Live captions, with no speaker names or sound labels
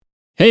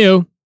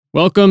Heyo,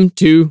 welcome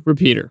to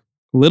Repeater.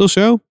 Little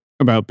show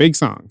about big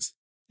songs.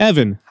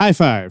 Evan, high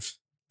five.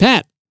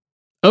 Pat,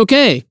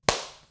 okay.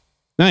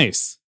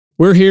 Nice.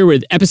 We're here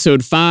with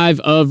episode 5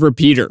 of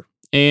Repeater.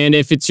 And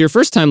if it's your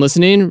first time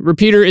listening,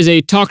 Repeater is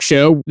a talk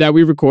show that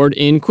we record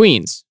in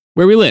Queens,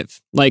 where we live,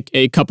 like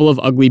a couple of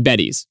ugly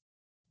Bettys.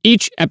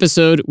 Each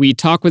episode, we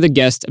talk with a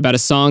guest about a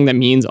song that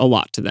means a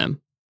lot to them.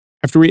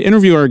 After we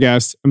interview our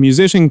guests, a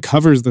musician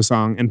covers the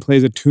song and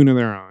plays a tune of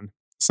their own.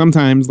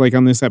 Sometimes, like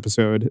on this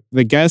episode,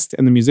 the guest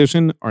and the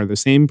musician are the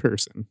same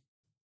person.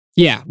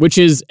 Yeah, which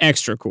is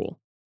extra cool.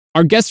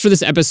 Our guest for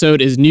this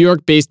episode is New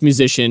York-based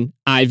musician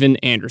Ivan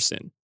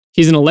Anderson.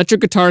 He's an electric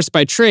guitarist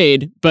by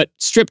trade, but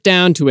stripped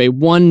down to a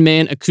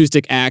one-man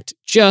acoustic act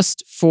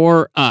just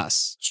for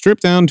us.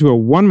 Stripped down to a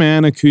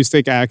one-man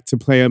acoustic act to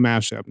play a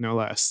mashup, no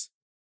less.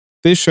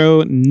 This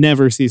show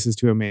never ceases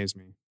to amaze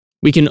me.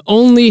 We can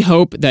only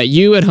hope that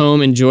you at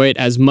home enjoy it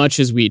as much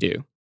as we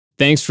do.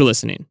 Thanks for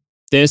listening.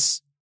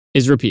 This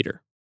is Repeater.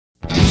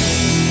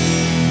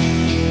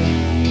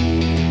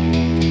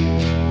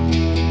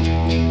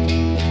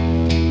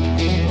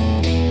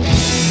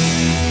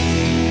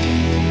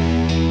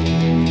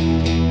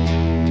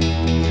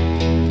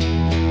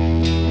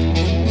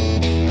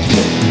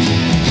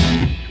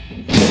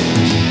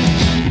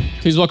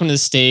 Please welcome to the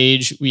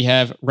stage. We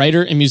have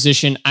writer and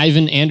musician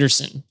Ivan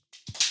Anderson.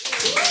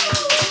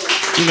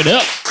 Give it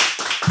up.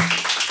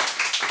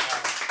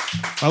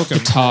 Welcome.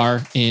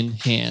 Guitar in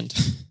hand.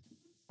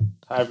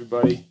 Hi,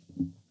 everybody.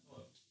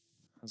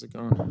 How's it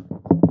going?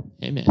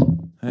 Hey,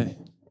 man. Hey.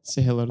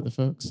 Say hello to the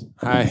folks.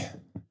 Hi.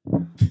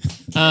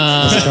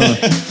 How's it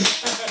going?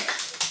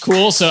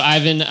 Cool. So,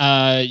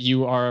 Ivan,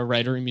 you are a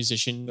writer and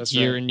musician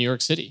here in New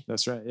York City.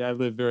 That's right. Yeah, I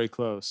live very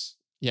close.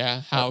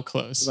 Yeah. How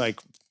close? Like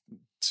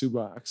 2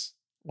 blocks.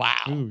 Wow.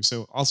 Ooh,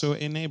 so also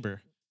a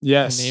neighbor.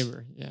 Yes. A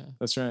neighbor. Yeah.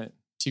 That's right.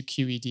 To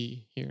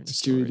QED here in It's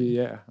Astoria. QED,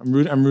 yeah. I'm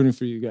rooting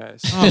for you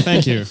guys. Oh,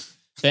 thank you.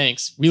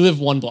 Thanks. We live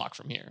 1 block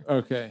from here.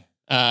 Okay.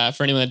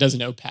 For anyone that doesn't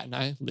know, Pat and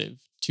I live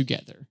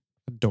together.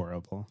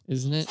 Adorable.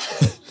 Isn't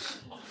it?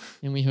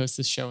 And we host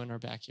this show in our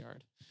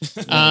backyard.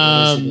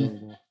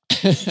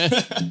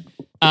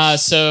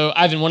 So,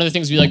 Ivan, one of the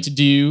things we like to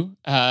do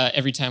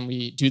every time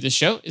we do this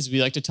show is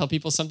we like to tell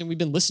people something we've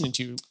been listening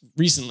to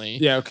recently.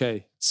 Yeah,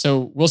 okay.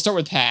 So we'll start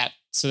with Pat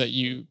so that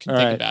you can All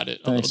think right. about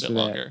it a Thanks little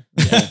bit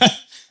for that.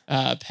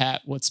 longer.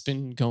 Pat, what's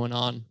been going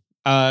on?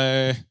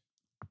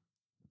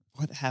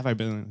 What have I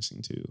been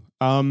listening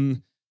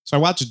to? So I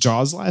watched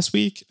Jaws last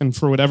week, and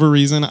for whatever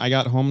reason, I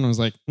got home and I was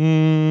like,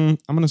 I'm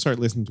going to start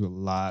listening to a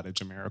lot of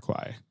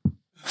Jamiroquai.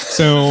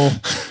 So,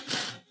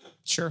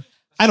 Sure.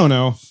 I don't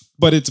know,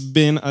 but it's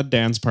been a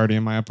dance party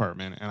in my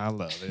apartment, and I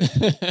love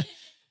it.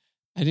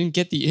 I didn't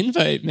get the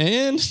invite,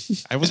 man.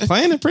 I was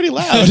playing it pretty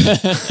loud.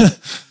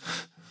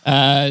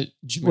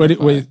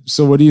 Wait,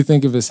 so what do you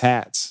think of his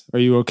hats? Are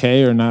you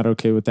okay or not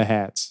okay with the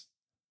hats?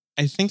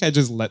 I think I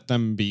just let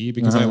them be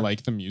because I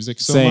like the music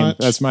so Same. much.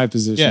 That's my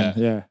position.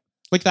 Yeah.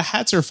 Like the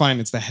hats are fine.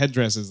 It's the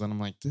headdresses that I'm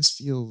like, this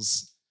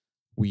feels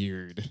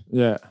weird.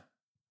 Yeah.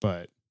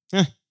 But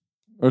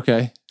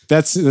Okay.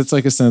 That's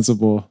like a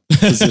sensible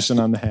position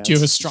on the hats. Do you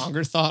have a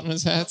stronger thought on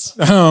his hats?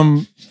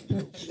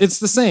 It's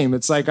the same.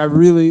 It's like I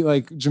really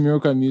like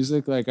Jamiroquai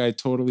music. Like I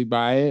totally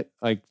buy it,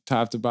 like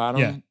top to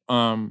bottom. Yeah.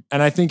 And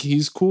I think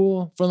he's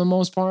cool for the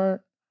most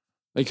part.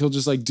 Like he'll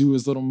just like do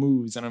his little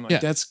moves, and I'm like,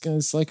 Yeah.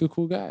 it's like a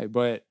cool guy.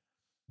 But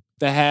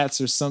the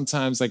hats are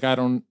sometimes like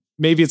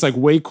maybe it's like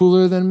way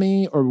cooler than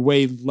me or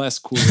way less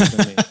cooler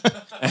than me.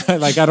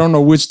 Like I don't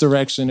know which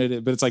direction it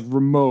is, but it's like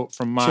remote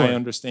from my Sure.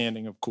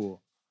 understanding of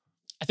cool.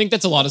 I think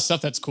that's a lot of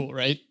stuff that's cool,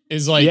 right?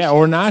 Is like, Yeah,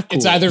 or not cool.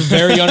 it's either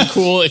very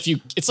uncool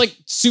it's like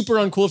super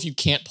uncool if you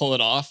can't pull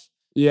it off.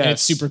 Yeah, And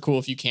it's super cool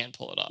if you can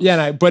pull it off.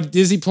 Yeah, but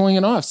is he pulling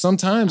it off?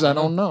 Sometimes I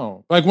don't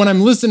know. Like when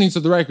I'm listening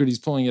to the record, he's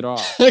pulling it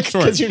off.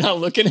 Because you're not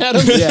looking at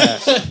him. Yeah,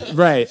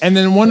 right. And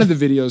then one of the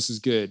videos is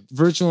good.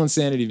 Virtual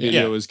Insanity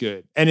video Yeah. is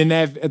good. And in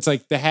that, it's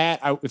like the hat.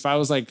 If I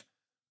was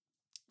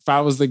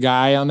the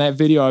guy on that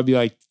video, I'd be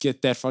like,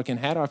 get that fucking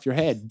hat off your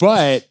head.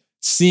 But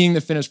seeing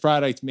the finished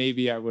product,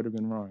 maybe I would have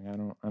been wrong.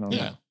 I don't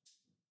Yeah. know.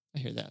 I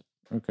hear that.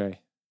 Okay.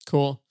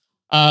 Cool.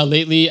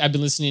 Lately, I've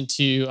been listening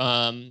to,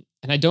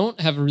 and I don't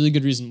have a really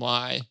good reason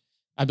why.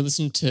 I've been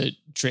listening to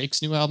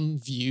Drake's new album,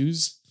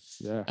 Views.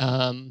 Yeah.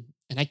 And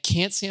I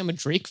can't say I'm a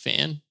Drake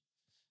fan,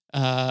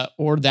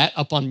 or that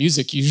up on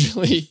music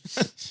usually.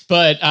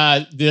 But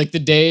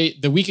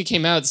the week it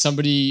came out,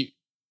 somebody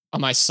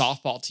on my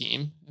softball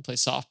team, I play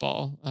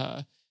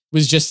softball,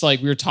 was just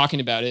like, we were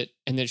talking about it,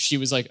 and then she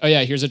was like, "Oh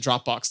yeah, here's a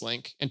Dropbox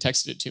link," and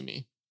texted it to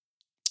me.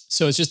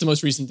 So it's just the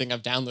most recent thing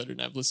I've downloaded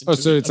and I've listened to. Oh,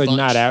 so it's a like bunch.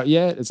 not out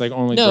yet? It's like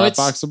only No, it's-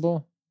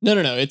 Dropboxable? No,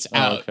 it's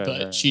out, okay,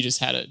 but right. she just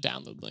had a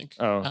download link.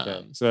 Oh,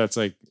 okay. So that's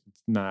like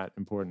not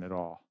important at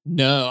all.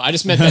 No, I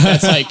just meant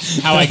that's like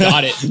how I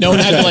got it. No one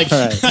had to like,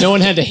 Right. no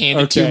one had to hand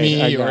it to Okay, I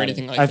me got or it.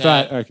 anything like I that.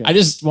 thought- okay. I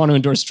just want to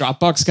endorse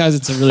Dropbox, guys.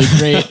 It's a really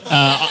great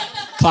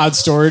cloud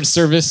storage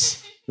service.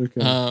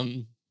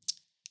 Okay.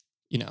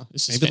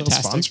 It's just maybe they'll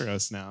fantastic. sponsor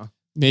us now.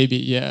 Maybe,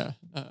 yeah.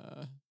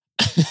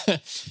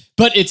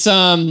 But it's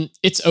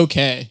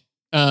okay.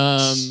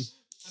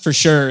 For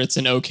sure, it's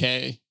an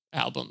okay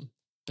album,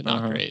 but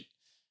not great.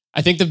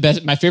 I think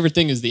my favorite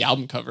thing is the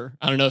album cover.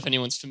 I don't know if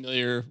anyone's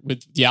familiar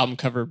with the album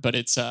cover, but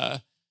it's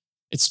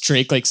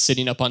Drake like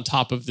sitting up on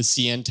top of the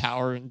CN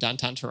Tower in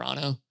downtown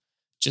Toronto,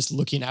 just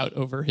looking out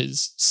over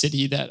his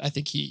city that I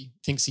think he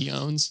thinks he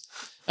owns.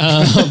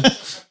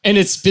 And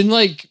it's been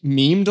like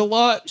memed a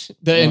lot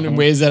in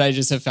ways that I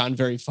just have found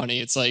very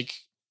funny. It's like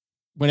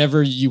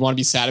whenever you want to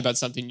be sad about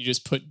something, you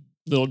just put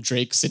little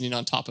Drake sitting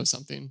on top of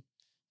something.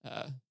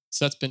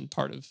 So that's been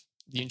part of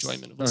the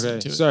enjoyment of listening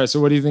to it. Sorry. So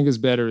what do you think is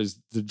better, is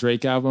the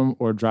Drake album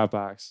or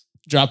Dropbox?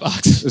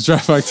 Dropbox.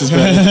 Dropbox is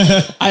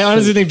better. I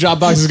honestly think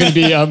Dropbox is going to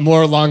be a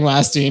more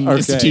long-lasting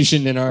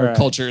institution in our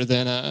culture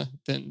than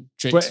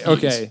Drake's. But,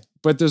 okay,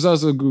 but there's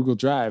also Google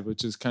Drive,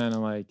 which is kind of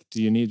like,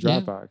 do you need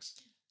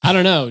Dropbox? Yeah. I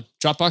don't know.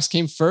 Dropbox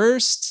came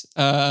first.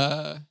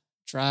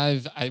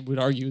 Drive, I would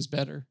argue, is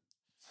better.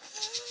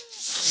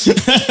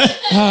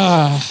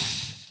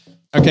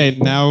 Okay,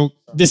 now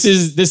this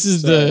is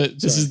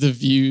the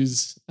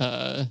views,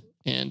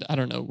 and I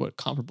don't know what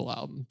comparable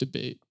album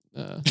debate.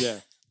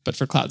 But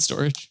for cloud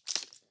storage.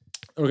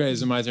 Okay,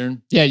 is it my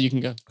turn? Yeah, you can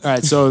go. All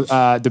right, so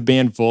the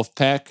band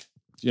Wolfpack,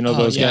 do you know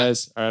those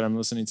guys? All right, I'm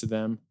listening to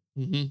them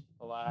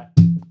a lot.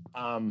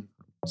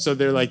 So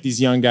they're like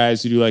these young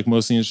guys who do like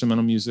mostly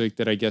instrumental music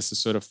that I guess is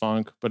sort of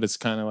funk, but it's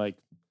kind of like,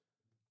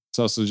 it's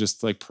also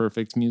just like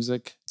perfect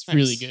music. It's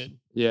really good.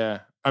 Yeah.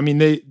 I mean,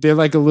 they're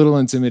like a little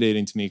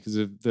intimidating to me because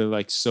they're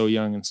like so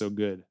young and so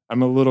good.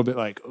 I'm a little bit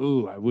like,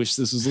 ooh, I wish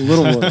this was a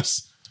little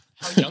worse.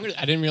 How young are they?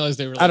 I didn't realize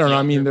they were. Like, I don't know.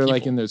 I mean, they're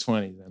like in their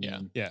 20s.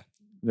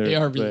 They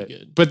are really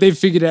good. But they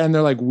figured it out, and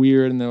they're like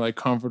weird, and they're like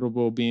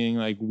comfortable being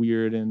like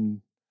weird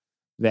and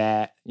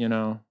that, you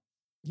know.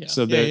 Yeah.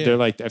 So they're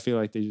like, I feel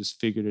like they just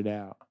figured it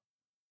out.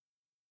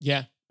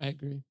 Yeah, I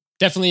agree.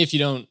 Definitely, if you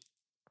don't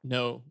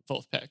know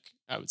Wolfpack,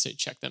 I would say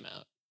check them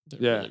out.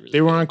 They're really they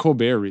were good. on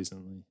Colbert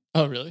recently.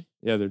 Oh, really?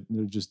 Yeah, they're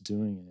just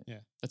doing it. Yeah,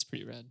 that's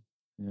pretty rad.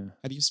 Yeah.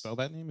 How do you spell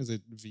that name? Is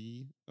it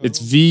V? It's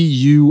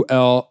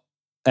VULFPECK.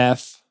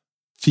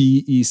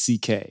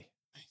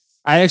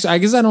 I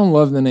guess I don't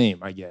love the name,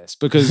 I guess,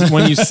 because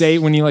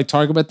when you like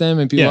talk about them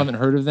and people haven't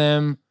heard of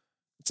them,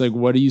 it's like,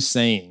 what are you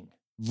saying?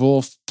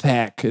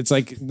 Wolfpack. It's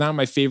like not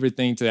my favorite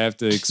thing to have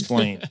to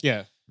explain.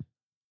 Yeah.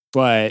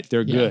 But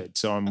they're good.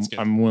 So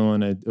I'm willing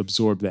to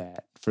absorb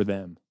that for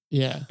them.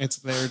 Yeah. It's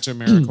their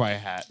Jamiroquai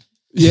hat.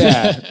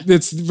 Yeah,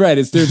 it's right.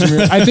 It's their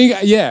Jamiroquai. I think,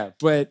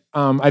 but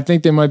I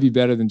think they might be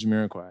better than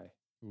Jamiroquai.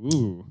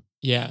 Ooh.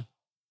 Yeah.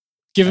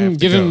 Give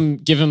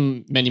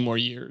him many more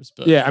years.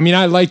 But yeah, I mean,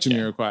 I like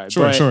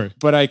Jamiroquai. Sure.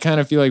 But I kind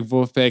of feel like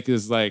Wolfpack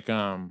is like,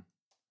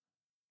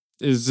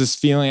 is this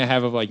feeling I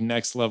have of like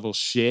next level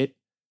shit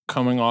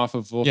coming off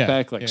of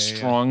Wolfpack,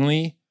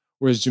 strongly.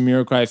 Whereas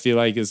Jamiroquai, I feel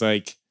like is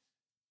like,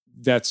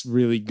 that's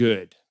really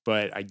good,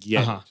 but I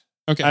get it.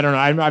 Okay. I don't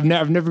know.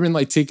 I've never been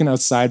like taken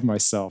outside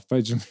myself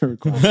by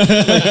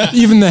Jamiroquai. Like,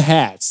 even the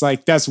hats,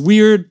 like that's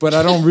weird, but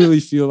I don't really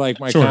feel like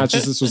my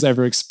consciousness was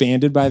ever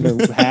expanded by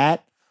the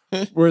hat.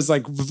 Whereas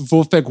like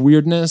Wolfpack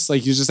weirdness,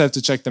 like you just have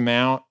to check them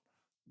out.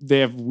 They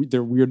have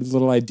their weird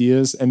little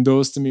ideas, and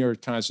those to me are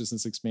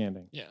consciousness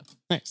expanding. Yeah,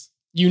 nice.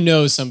 You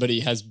know,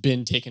 somebody has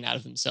been taken out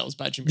of themselves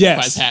by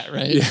Jamiroquai's hat,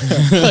 right? Yeah.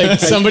 Like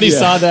somebody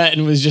saw that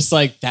and was just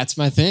like, "That's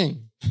my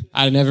thing."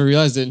 I never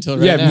realized it until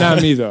right now. Yeah,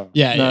 not me though.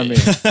 Not me.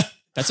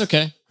 That's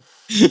okay.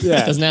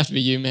 Yeah, it doesn't have to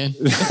be you, man.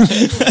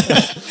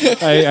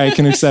 I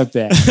can accept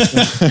that.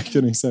 I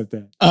can accept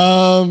that.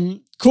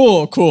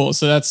 Cool.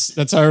 So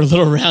that's our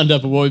little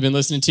roundup of what we've been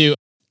listening to.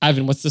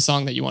 Ivan, what's the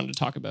song that you wanted to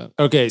talk about?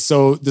 Okay,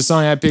 so the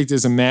song I picked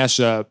is a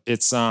mashup.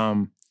 It's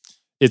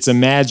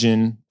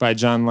Imagine by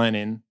John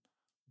Lennon,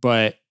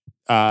 but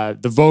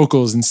the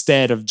vocals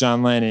instead of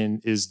John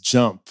Lennon is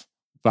Jump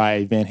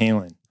by Van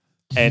Halen.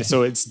 And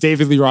so it's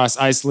David Lee Roth's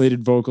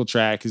isolated vocal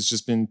track has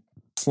just been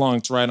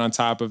plunked right on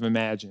top of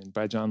Imagine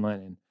by John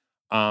Lennon.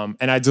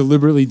 And I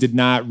deliberately did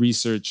not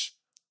research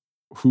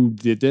who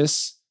did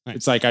this. Nice.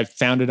 It's like I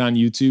found it on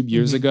YouTube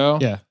years ago.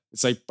 Yeah.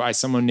 It's like by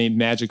someone named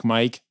Magic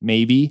Mike,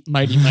 maybe.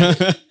 Mighty Mike.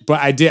 But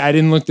I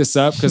didn't look this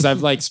up because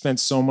I've like spent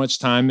so much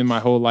time in my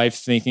whole life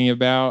thinking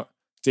about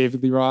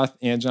David Lee Roth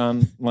and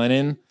John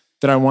Lennon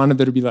that I wanted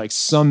there to be like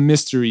some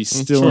mystery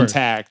still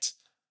intact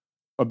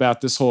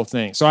about this whole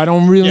thing. So I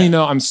don't really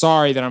know. I'm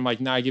sorry that I'm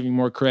like not giving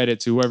more credit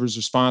to whoever's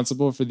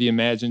responsible for the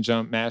Imagine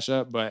Jump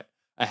mashup, but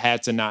I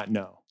had to not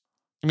know.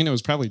 I mean, it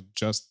was probably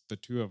just the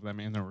two of them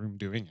in the room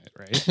doing it,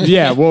 right?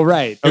 Yeah, well,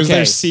 right. It was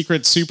their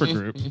secret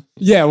supergroup.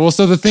 Yeah, well,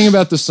 so the thing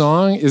about the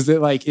song is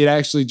that like it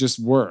actually just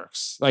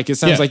works. Like it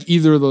sounds like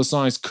either of those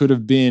songs could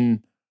have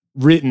been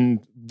written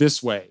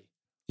this way.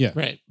 Yeah.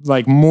 Right.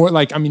 Like more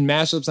like, I mean,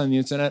 mashups on the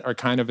internet are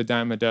kind of a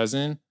dime a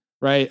dozen,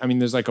 right? I mean,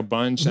 there's like a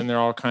bunch and they're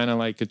all kind of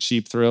like a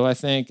cheap thrill, I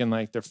think, and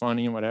like they're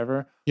funny and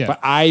whatever. Yeah. But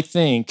I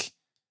think,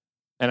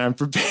 and I'm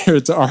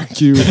prepared to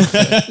argue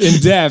in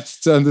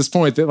depth on this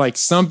point, that like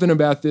something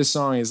about this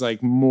song is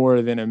like more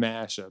than a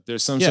mashup.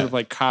 There's some sort of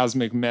like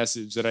cosmic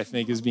message that I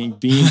think is being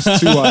beamed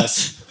to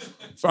us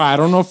I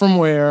don't know from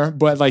where,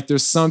 but like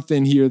there's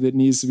something here that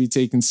needs to be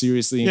taken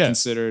seriously and Yeah.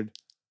 considered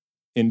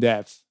in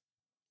depth.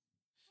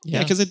 Yeah,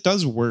 because it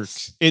does work.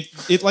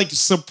 It like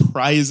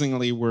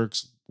surprisingly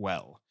works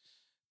well.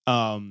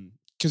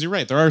 Because you're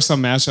right, there are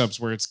some mashups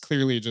where it's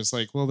clearly just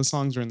like, well, the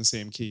songs are in the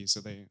same key, so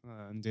they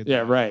did Yeah,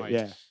 that. right. Like,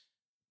 Yeah.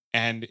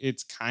 and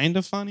it's kind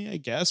of funny, I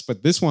guess,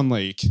 but this one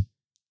like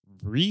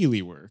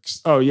really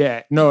works. Oh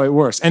yeah, no, it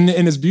works, and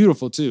it's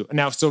beautiful too.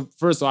 Now, so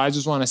first of all, I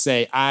just want to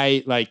say,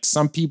 I like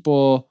some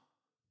people,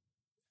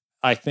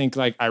 I think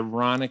like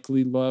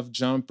ironically love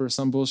Jump or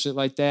some bullshit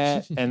like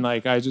that, and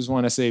like I just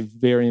want to say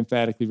very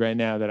emphatically right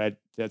now that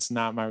that's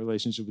not my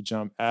relationship with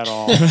Jump at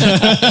all.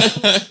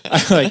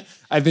 I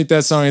think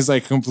that song is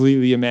like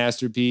completely a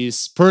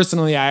masterpiece.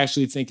 Personally, I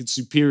actually think it's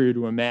superior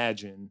to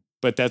Imagine,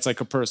 but that's like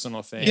a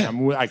personal thing. Yeah.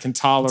 I can It's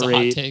a hot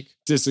tolerate take.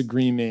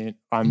 disagreement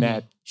on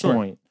that Sure.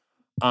 point.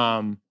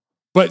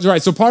 But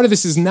right, so part of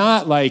this is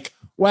not like,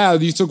 wow,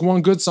 you took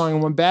one good song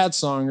and one bad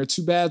song, or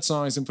two bad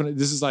songs and put it.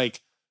 This is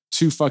like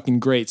two fucking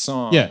great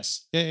songs.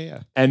 Yes.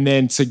 Yeah. And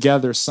then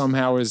together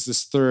somehow is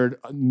this third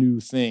new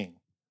thing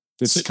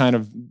that's So- kind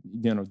of,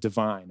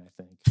 divine, I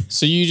think.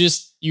 So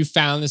you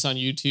found this on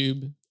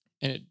YouTube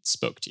and it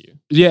spoke to you.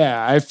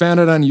 Yeah, I found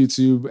it on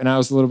YouTube and I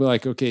was a little bit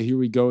like, okay, here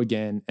we go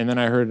again. And then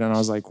I heard it and I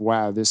was like,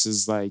 wow, this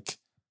is like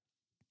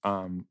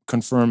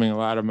confirming a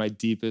lot of my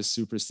deepest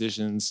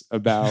superstitions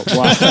about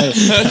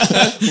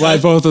why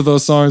both of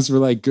those songs were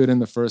like good in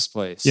the first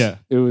place. Yeah.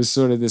 It was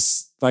sort of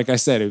this, like I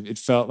said, it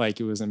felt like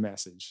it was a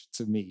message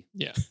to me.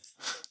 Yeah.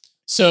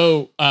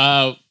 So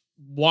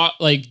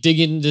like dig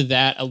into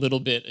that a little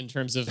bit in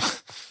terms of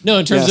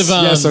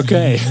Yes,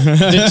 okay.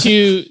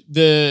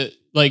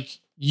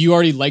 You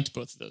already liked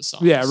both of those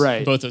songs. Yeah,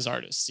 right. Both those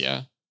artists.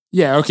 Yeah.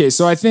 Yeah, okay.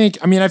 So I feel like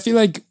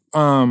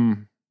I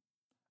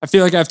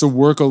have to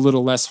work a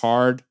little less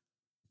hard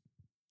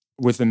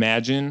with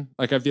Imagine.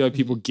 Like I feel like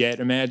people get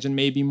Imagine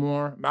maybe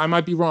more. I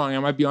might be wrong. I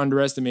might be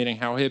underestimating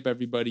how hip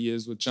everybody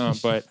is with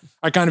Jump, but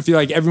I kind of feel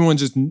like everyone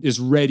just is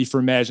ready for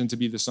Imagine to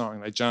be the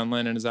song. Like John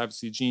Lennon is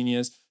obviously a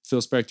genius. Phil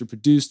Spector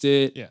produced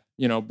it.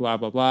 Yeah. Blah,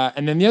 blah, blah.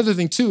 And then the other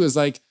thing too is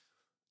like,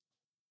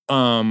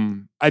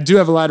 I do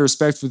have a lot of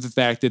respect for the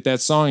fact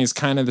that song is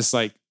kind of this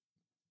like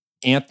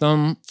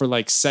anthem for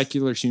like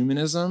secular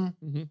humanism,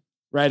 Mhm.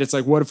 right? It's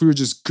like, what if we were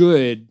just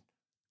good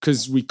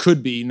because we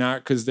could be,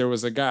 not because there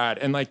was a God?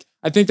 And like,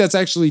 I think that's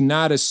actually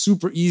not a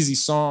super easy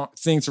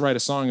thing to write a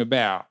song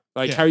about.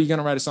 Like, Yeah. how are you going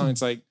to write a song?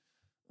 It's like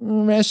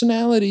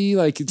rationality.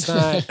 Like, it's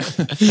not.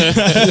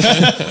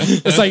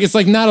 it's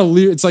like not a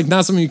lyric. It's like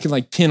not something you can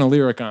like pin a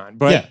lyric on.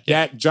 But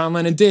that John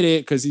Lennon did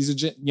it because he's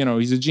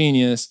a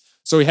genius.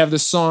 So we have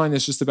this song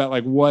that's just about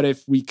like, what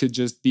if we could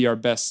just be our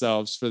best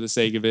selves for the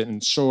sake of it, and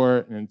it's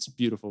short and it's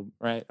beautiful,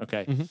 right?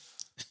 Okay. Mhm.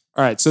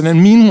 All right. So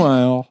then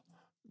meanwhile,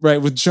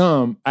 right, with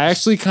Jump, I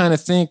actually kind of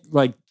think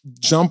like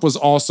Jump was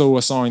also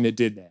a song that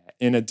did that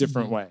in a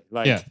different way.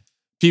 Like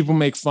people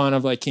make fun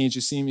of like, can't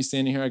you see me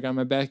standing here? I got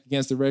my back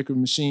against the record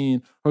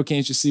machine. Oh,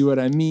 can't you see what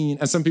I mean?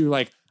 And some people are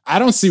like, I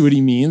don't see what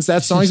he means.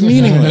 That song's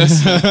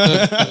meaningless.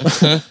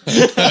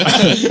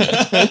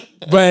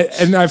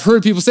 And I've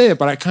heard people say that,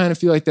 but I kind of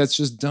feel like that's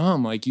just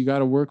dumb. Like you got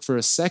to work for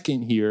a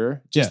second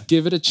here. Just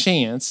give it a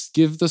chance.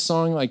 Give the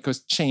song like a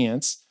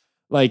chance.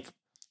 Like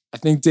I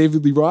think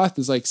David Lee Roth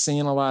is like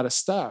saying a lot of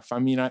stuff. I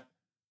mean, I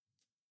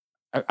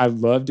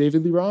love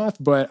David Lee Roth,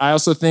 but I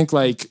also think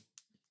like,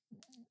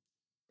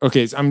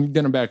 okay, so I'm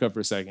gonna back up for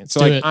a second.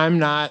 So I'm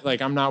not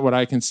what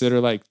I consider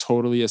like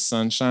totally a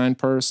sunshine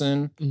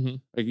person. Mm-hmm.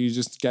 Like you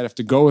just gotta have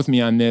to go with me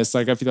on this.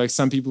 Like I feel like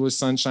some people are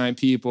sunshine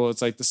people.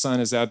 It's like the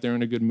sun is out there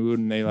in a good mood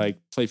and they like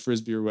play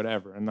Frisbee or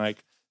whatever. And like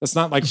that's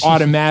not like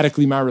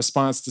automatically my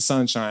response to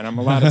sunshine. A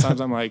lot of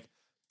times I'm like,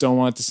 don't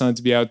want the sun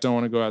to be out, don't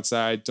want to go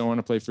outside, don't want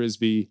to play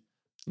Frisbee.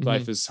 Mm-hmm.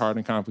 Life is hard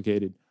and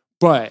complicated.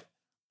 But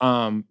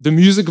the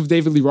music of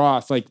David Lee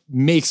Roth like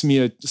makes me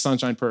a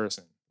sunshine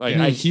person. Like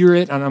I hear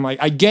it and I'm like,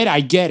 I get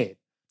it.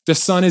 The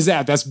sun is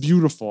out. That's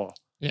beautiful.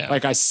 Yeah.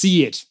 Like I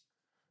see it.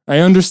 I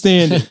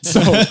understand it.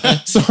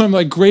 So I'm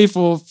like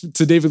grateful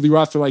to David Lee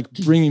Roth for like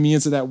bringing me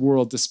into that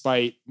world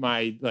despite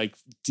my like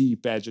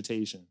deep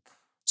agitation.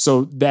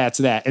 So that's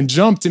that. And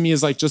Jump to me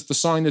is like just the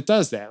song that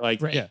does that. Like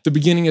the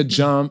beginning of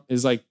Jump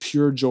is like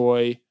pure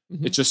joy.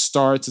 Mm-hmm. It just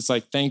starts. It's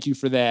like, thank you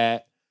for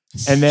that.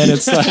 And then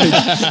it's like,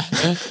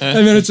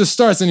 and then it just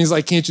starts and he's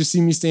like, can't you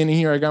see me standing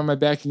here? I got my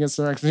back against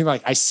the record.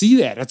 Like, I see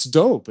that. That's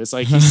dope. It's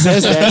like, he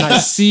says that and I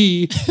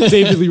see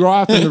David Lee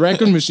Roth in the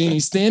record machine.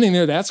 He's standing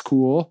there. That's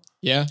cool.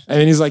 Yeah. And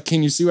then he's like,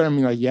 can you see what I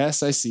mean? Like,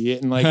 yes, I see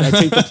it. And like, I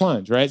take the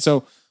plunge. Right.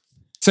 So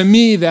to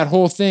me, that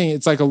whole thing,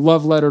 it's like a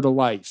love letter to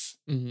life.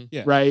 Mm-hmm.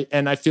 Yeah. Right.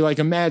 And I feel like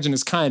Imagine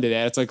is kind of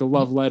that. It's like a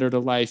love letter to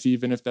life,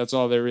 even if that's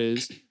all there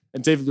is.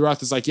 And David Lee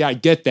Roth is like, yeah, I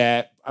get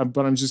that,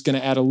 but I'm just going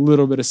to add a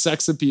little bit of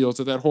sex appeal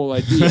to that whole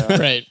idea.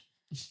 Right.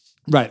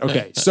 Right.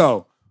 Okay.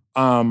 So,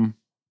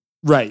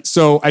 right.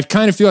 So I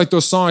kind of feel like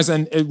those songs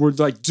and it were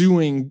like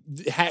kind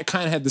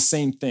of had the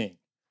same thing,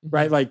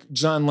 right? Like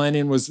John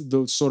Lennon was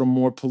the sort of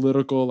more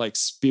political, like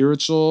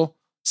spiritual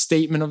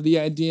statement of the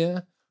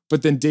idea.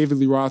 But then David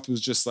Lee Roth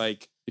was just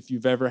like, if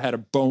you've ever had a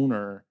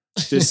boner,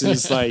 this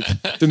is like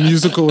the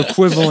musical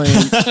equivalent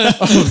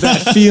of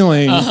that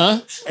feeling.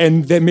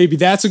 And then maybe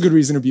that's a good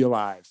reason to be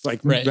alive.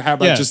 Like, how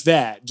about just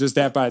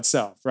that by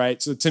itself,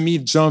 right? So to me,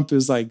 Jump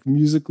is like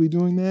musically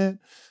doing that.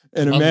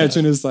 And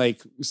Imagine is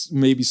like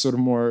maybe sort of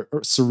more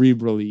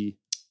cerebrally,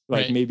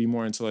 like maybe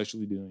more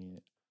intellectually doing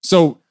it.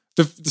 So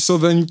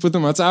then you put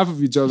them on top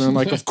of each other and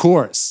like, of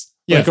course.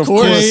 Yeah, like, of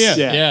course.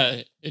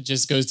 Yeah, it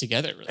just goes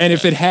together. Really and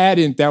if it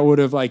hadn't, that would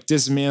have like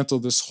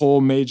dismantled this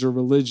whole major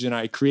religion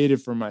I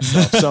created for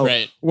myself. So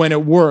when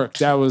it worked,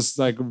 that was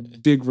like a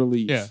big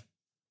relief. Yeah.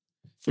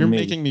 You're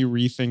making me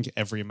rethink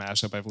every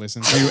mashup I've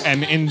listened to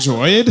and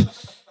enjoyed.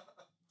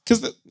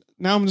 Because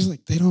now I'm just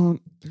like, there's no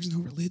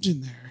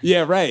religion there.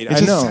 Yeah, right. It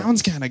just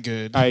sounds kind of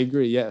good. I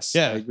agree. Yes.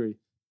 Yeah. I agree.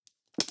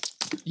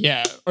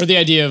 Yeah. Or the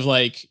idea of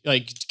like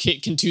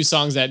can two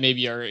songs that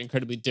maybe are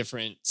incredibly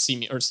different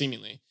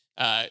seemingly,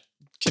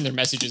 can their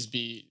messages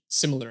be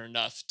similar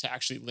enough to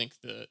actually link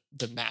the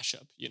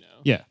mashup, you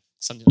know? Yeah.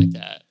 Something like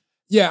that.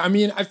 Yeah, I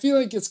mean, I feel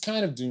like it's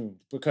kind of doomed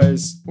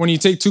because when you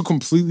take two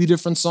completely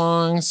different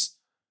songs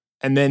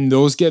and then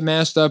those get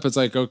mashed up, it's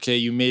like, okay,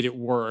 you made it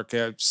work.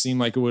 It seemed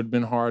like it would have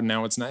been hard.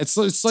 Now it's not.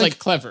 It's like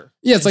clever.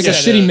 Yeah, it's like a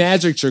shitty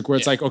magic trick where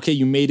it's like, okay,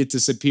 you made it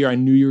disappear. I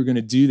knew you were going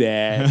to do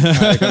that.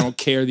 Like, I don't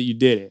care that you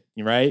did it.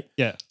 Right?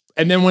 Yeah.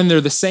 And then when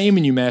they're the same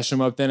and you mash them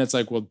up, then it's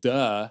like, well,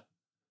 duh.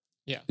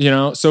 Yeah. You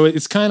know, so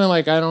it's kind of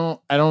like I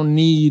don't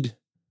need.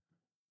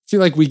 I feel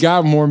like we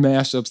got more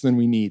mashups than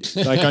we need.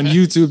 Like on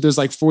YouTube, there's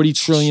like 40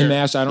 trillion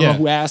mashups. I don't know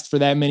who asked for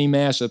that many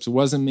mashups. It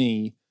wasn't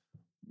me.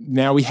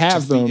 Now we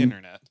have them. The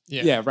internet.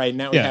 Yeah, right.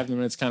 Now we have them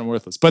and it's kind of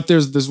worthless. But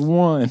there's this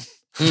one.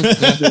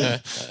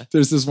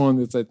 There's this one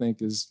that I think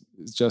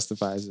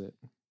justifies it.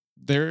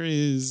 There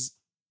is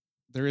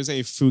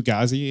a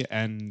Fugazi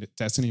and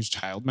Destiny's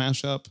Child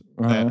mashup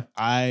that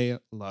I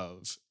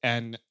love.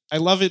 And I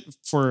love it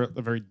for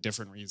a very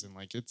different reason.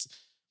 Like it's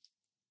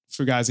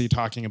Fugazi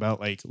talking about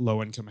like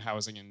low income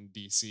housing in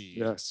DC.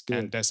 Yes, good.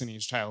 And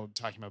Destiny's Child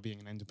talking about being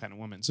an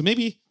independent woman. So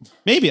maybe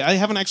I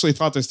haven't actually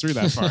thought this through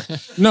that far.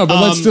 No,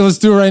 but let's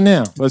do it right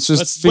now. Let's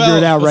figure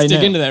it out right now. Let's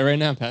dig into that right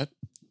now, Pat.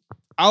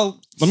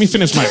 Let me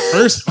finish my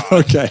first thought.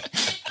 Okay.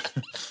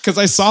 Because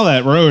I saw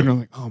that road and I'm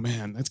like, oh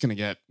man, that's gonna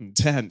get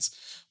intense.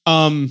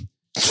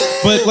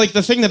 But like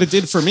the thing that it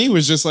did for me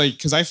was just like,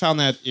 because I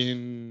found that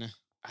in,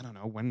 I don't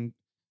know,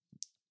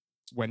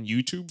 when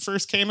YouTube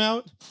first came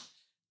out.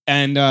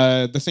 And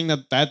the thing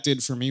that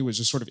did for me was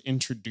just sort of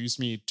introduce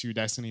me to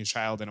Destiny's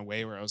Child in a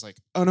way where I was like,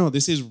 oh no,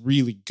 this is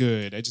really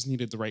good. I just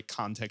needed the right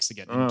context to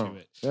get into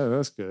it. Yeah,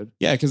 that's good.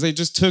 Yeah, because they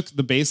just took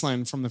the bass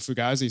line from the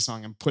Fugazi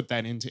song and put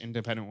that into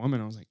Independent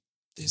Woman. I was like,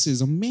 this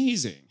is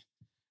amazing.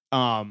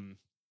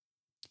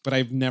 But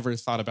I've never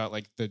thought about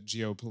like the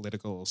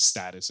geopolitical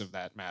status of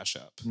that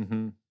mashup.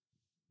 Mm-hmm.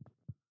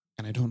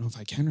 And I don't know if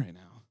I can right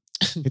now.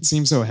 It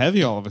seems so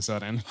heavy all of a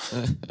sudden.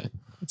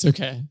 It's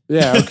okay.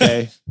 Yeah,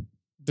 okay.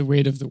 The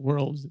weight of the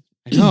world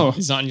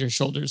is on your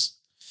shoulders.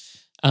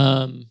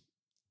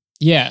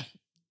 Yeah,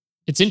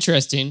 it's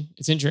interesting.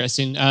 It's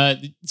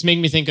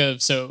making me think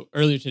of, so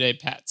earlier today,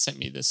 Pat sent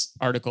me this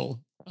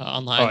article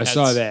online. Oh, I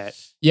saw that.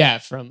 Yeah,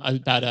 from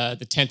about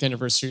the 10th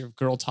anniversary of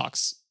Girl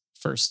Talk's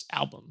first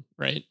album,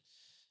 right?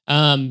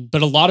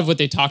 But a lot of what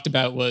they talked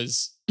about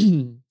was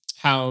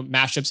how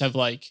mashups have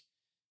like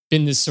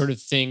been this sort of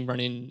thing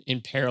running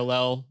in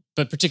parallel,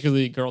 but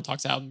particularly Girl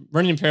Talk's album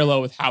running in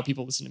parallel with how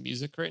people listen to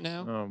music right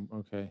now.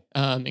 Okay.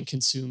 And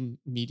consume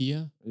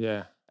media.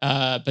 Yeah.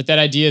 But that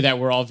idea that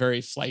we're all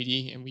very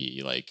flighty and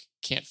we like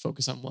can't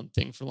focus on one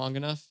thing for long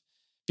enough.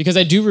 Because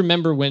I do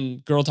remember when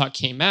Girl Talk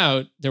came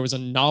out, there was a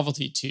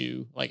novelty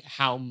to like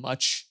how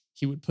much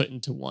he would put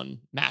into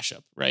one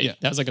mashup, right? Yeah.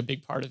 That was like a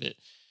big part of it.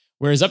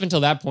 Whereas up until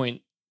that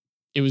point,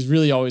 it was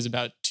really always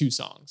about two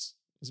songs.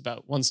 It was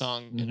about one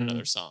song and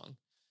another song.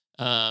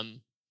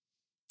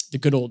 The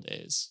good old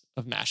days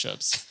of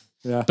mashups.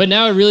 Yeah. But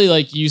now it really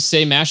like you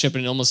say mashup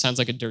and it almost sounds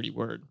like a dirty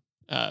word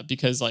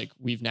because like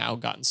we've now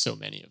gotten so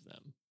many of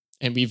them.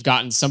 And we've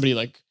gotten somebody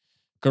like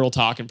Girl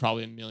Talk and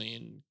probably a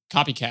million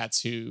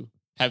copycats who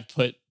have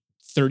put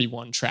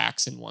 31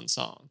 tracks in one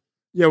song.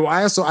 Yeah,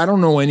 well, I don't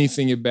know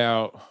anything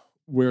about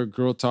where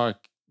Girl Talk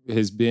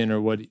has been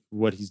or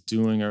what he's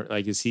doing or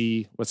like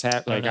what's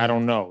happening? Like I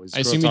don't know. Is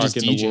I Girl assume he Talk just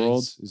in DJs. the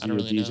world? Is I he don't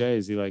a really DJ? know.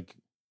 Is he like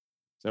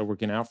is that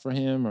working out for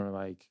him or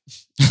like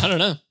I don't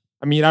know.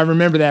 I mean, I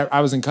remember that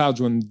I was in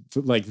college when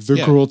like the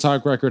Girl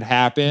Talk record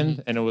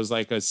happened and it was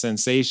like a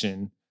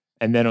sensation.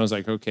 And then I was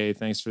like, okay,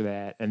 thanks for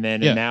that. And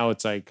then and now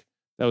it's like,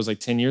 that was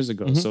like 10 years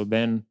ago. So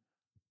then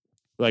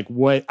like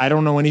I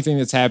don't know anything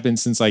that's happened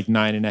since like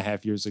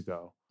 9.5 years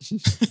ago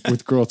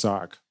with Girl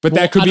Talk. But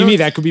that could be me.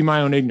 That could be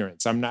my own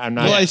ignorance. I'm not,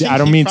 Well, I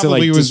don't mean to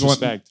like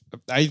disrespect.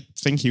 I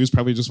think he was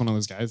probably just one of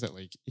those guys that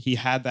like, he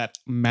had that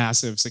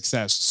massive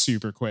success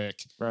super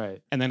quick.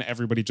 Right. And then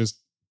everybody just,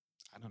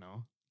 I don't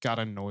know, got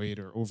annoyed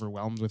or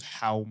overwhelmed with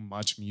how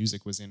much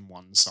music was in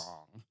one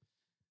song.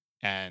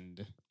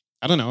 And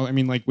I don't know. I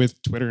mean, like with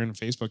Twitter and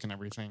Facebook and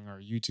everything, or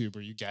YouTube,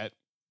 where you get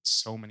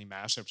so many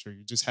mashups, or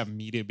you just have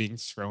media being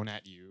thrown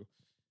at you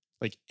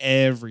like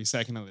every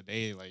second of the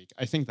day, like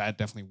I think that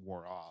definitely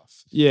wore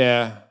off.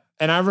 Yeah.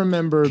 And I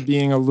remember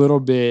being a little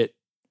bit,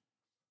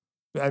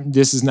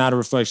 this is not a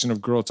reflection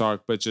of Girl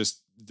Talk, but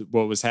just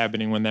what was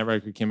happening when that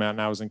record came out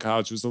and I was in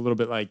college was a little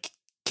bit like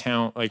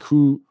count, like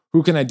who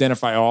can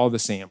identify all the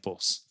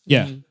samples.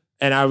 Yeah. Mhm.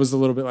 And I was a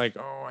little bit like,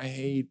 oh, I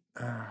hate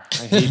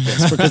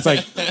this because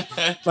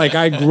like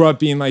I grew up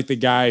being like the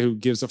guy who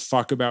gives a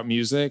fuck about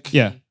music.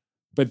 Yeah.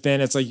 But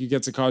then it's like you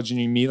get to college and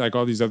you meet like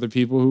all these other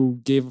people who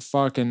gave a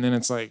fuck. And then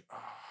it's like, oh,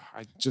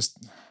 I just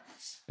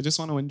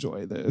want to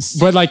enjoy this.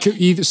 But like,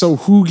 so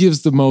who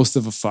gives the most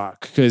of a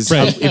fuck? Because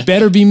Right. it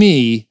better be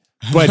me.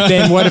 But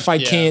then what if I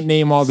Yeah. can't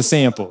name all the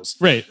samples?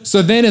 Right.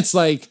 So then it's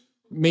like,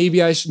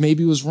 maybe I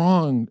maybe was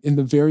wrong in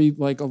the very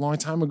like a long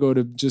time ago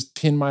to just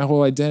pin my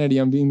whole identity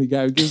on being the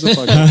guy who gives a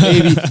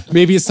fuck.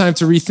 maybe it's time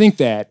to rethink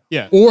that.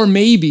 Yeah. Or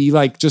maybe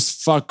like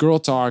just fuck Girl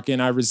Talk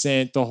and I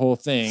resent the whole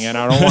thing and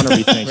I don't want to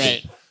rethink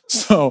Right. it.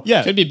 So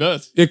Yeah. Could be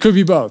both. it could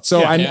be both. So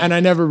Yeah. and I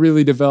never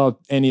really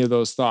developed any of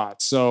those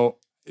thoughts. So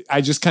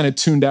I just kind of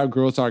tuned out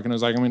Girl Talk and I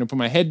was like, I'm going to put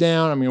my head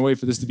down. I'm going to wait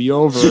for this to be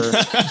over.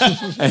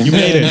 And You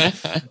made then-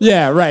 it.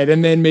 Yeah, right.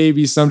 And then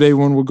maybe someday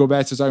when we'll go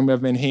back to talking about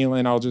Van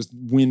Halen, I'll just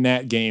win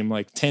that game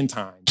like 10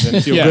 times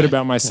and feel Yeah. good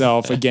about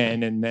myself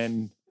again. And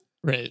then,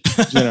 Right.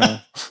 you know,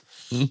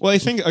 Well, I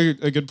think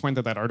a good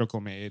point that article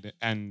made,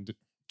 and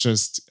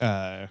just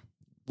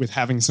with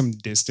having some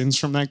distance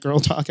from that Girl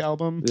Talk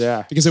album,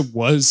 yeah. because it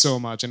was so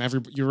much,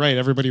 and you're right,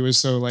 everybody was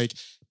so like,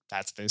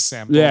 that's this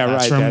sample, Yeah,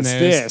 that's right, from that's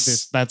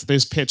this. that's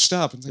this pitched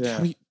up. It's like,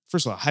 Yeah.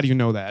 first of all, how do you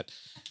know that?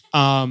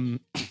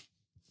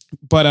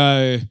 But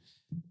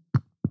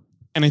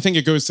and I think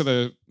it goes to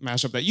the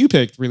mashup that you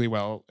picked really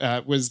well,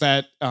 was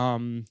that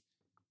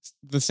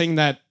the thing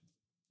that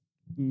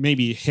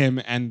maybe him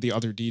and the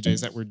other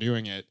DJs that were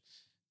doing it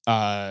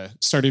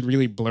started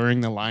really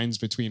blurring the lines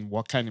between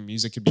what kind of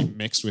music could be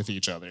mixed with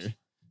each other.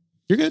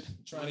 You're good.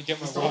 Trying to get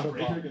my water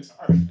bottle.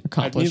 I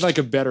Accomplished. need like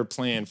a better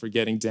plan for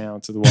getting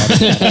down to the water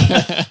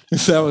bottle.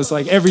 That was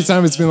like every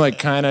time it's been like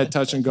kind of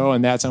touch and go,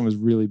 and that time was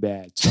really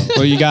bad. So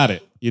Well, you got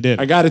it. You did.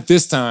 I got it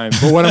this time,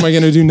 but what am I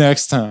going to do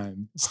next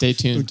time? Stay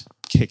tuned.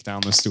 Kick down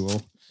the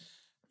stool.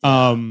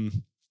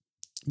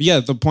 Yeah,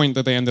 the point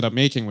that they ended up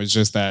making was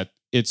just that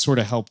it sort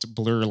of helped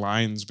blur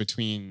lines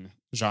between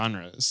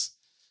genres.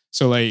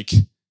 So like,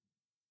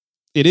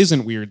 it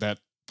isn't weird that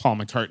Paul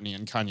McCartney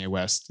and Kanye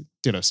West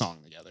did a song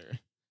together.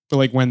 But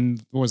like what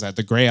was that?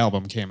 The Grey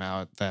album came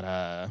out. That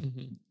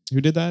Mhm.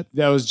 who did that?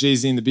 That was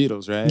Jay-Z and the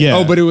Beatles, right? Yeah.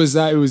 Oh, but it was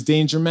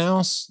Danger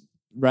Mouse,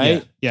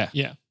 right? Yeah.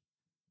 Yeah.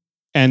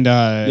 And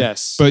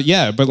Yes. but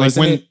yeah, but like Wasn't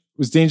when it,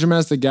 was Danger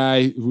Mouse the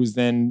guy who was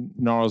then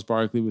Gnarls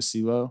Barkley with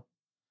CeeLo?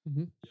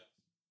 Mhm.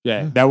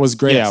 Yeah, that was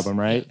Grey Yes. album,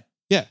 right?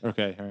 Yeah.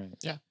 Okay, all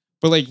right.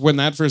 But like when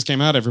that first came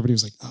out, everybody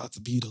was like, "Oh, it's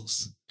the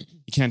Beatles.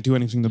 You can't do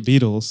anything the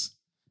Beatles."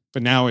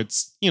 But now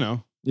it's,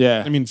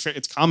 Yeah. I mean,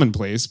 it's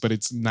commonplace, but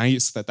it's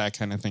nice that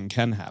kind of thing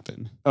can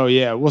happen. Oh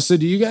yeah. Well, so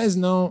do you guys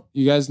know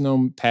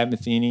Pat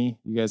Metheny?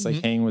 You guys like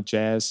Mhm. hang with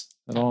jazz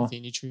at all?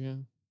 Metheny Trio.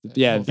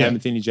 Yeah, Oh, Pat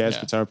Metheny, jazz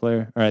Yeah. guitar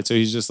player. All right, so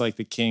he's just like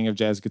the king of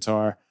jazz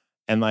guitar.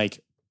 And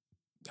like,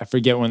 I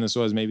forget when this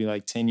was, maybe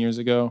like 10 years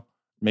ago,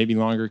 maybe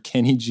longer.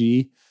 Kenny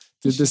G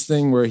did this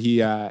thing where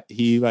he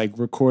like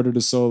recorded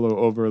a solo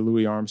over a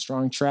Louis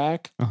Armstrong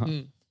track. Uh-huh.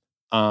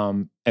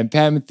 Mm. And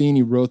Pat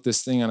Metheny wrote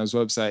this thing on his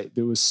website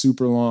that was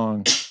super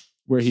long,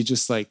 where he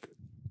just like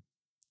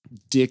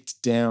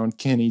dicked down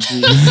Kenny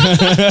G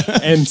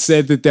and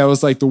said that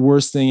was like the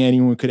worst thing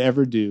anyone could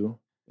ever do.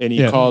 And he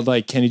Yeah. called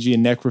like Kenny G a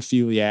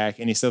necrophiliac.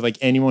 And he said like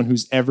anyone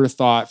who's ever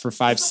thought for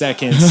 5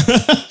 seconds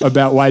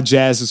about why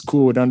jazz is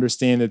cool would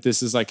understand that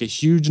this is like a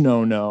huge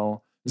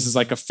no-no. This is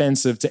like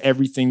offensive to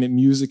everything that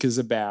music is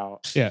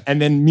about. Yeah.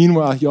 And then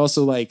meanwhile, he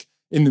also like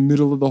in the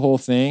middle of the whole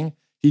thing,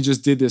 he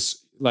just did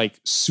this like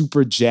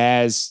super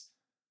jazz,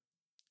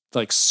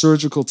 like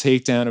surgical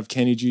takedown of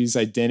Kenny G's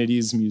identity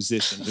as a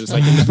musician. Just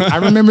like I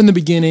remember in the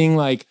beginning,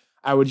 like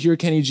I would hear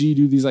Kenny G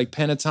do these like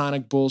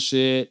pentatonic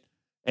bullshit,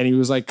 and he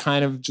was like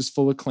kind of just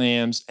full of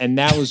clams, and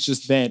that was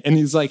just then. And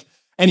he's like,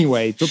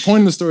 anyway, the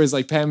point of the story is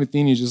like Pat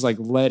Metheny just like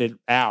let it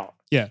out.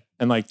 Yeah.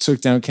 And like took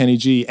down Kenny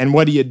G. And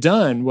what he had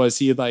done was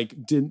he had like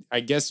I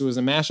guess it was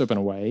a mashup in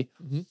a way,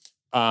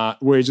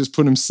 where he just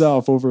put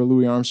himself over a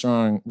Louis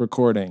Armstrong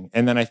recording.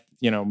 And then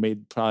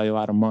made probably a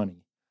lot of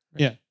money.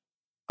 Yeah.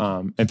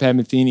 And Pat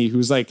Metheny,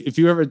 who's like, if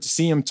you ever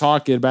see him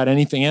talking about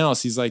anything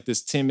else, he's like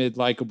this timid,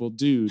 likable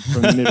dude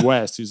from the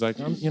Midwest who's like,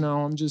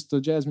 I'm just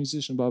a jazz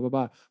musician, blah, blah,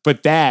 blah.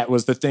 But that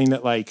was the thing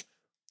that like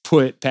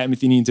put Pat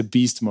Metheny into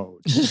beast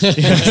mode.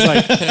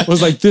 It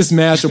was like this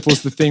mashup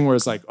was the thing where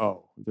it's like,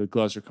 oh, the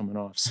gloves are coming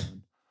off,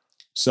 son.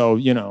 So,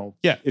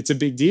 Yeah. it's a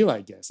big deal,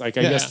 I guess. Like,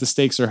 I Yeah. guess the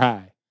stakes are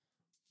high.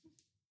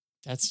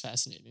 That's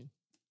fascinating.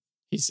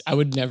 I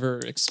would never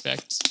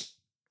expect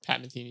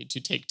Pat Metheny to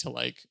take to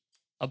like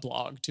a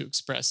blog to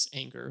express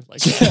anger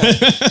like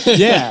that.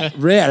 Yeah,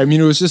 rad. I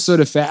mean, it was just sort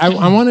of I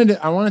wanted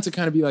to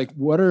kind of be like,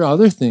 what are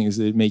other things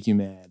that make you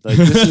mad? Like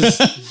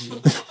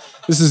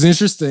this this is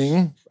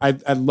interesting.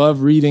 I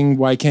love reading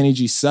why Kenny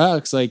G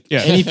sucks. Like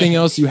anything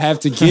else you have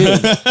to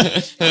give.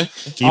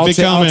 Keep it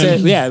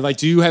coming. Yeah, like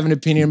do you have an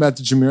opinion about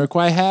the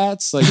Jamiroquai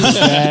hats? Like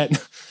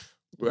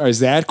is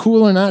that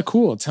cool or not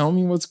cool? Tell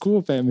me what's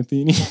cool, Pat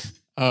Metheny.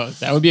 Oh,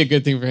 that would be a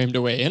good thing for him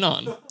to weigh in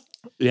on.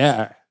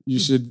 Yeah, you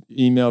should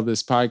email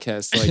this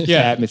podcast like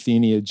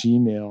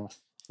patmetheny@gmail.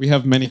 We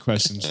have many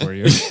questions for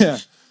you.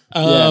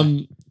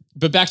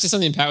 But back to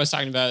something Pat was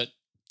talking about.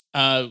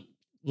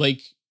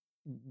 Like,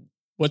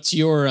 what's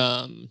your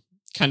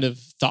kind of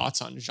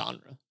thoughts on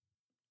genre?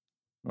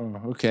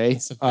 Oh, okay.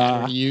 Does it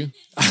matter to you?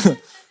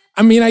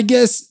 I mean, I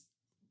guess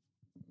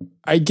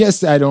I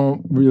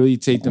don't really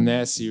take them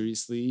that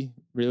seriously.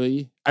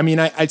 Really, I mean,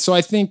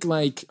 I think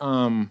like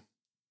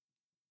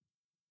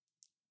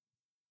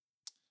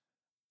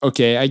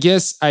okay, I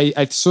guess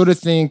I sort of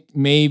think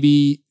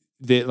maybe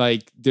that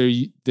like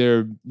there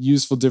are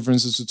useful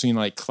differences between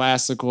like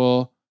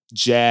classical,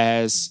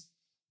 jazz,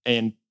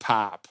 and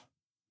pop.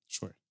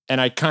 Sure. And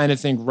I kind of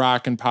think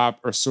rock and pop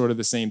are sort of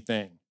the same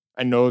thing.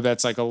 I know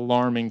that's like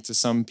alarming to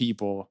some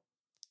people,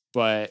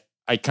 but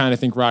I kind of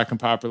think rock and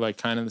pop are like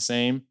kind of the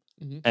same.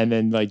 Mm-hmm. And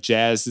then like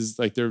jazz is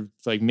like, there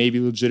like maybe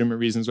legitimate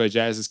reasons why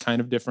jazz is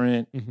kind of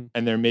different. Mm-hmm.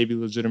 And there may be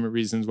legitimate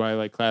reasons why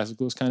like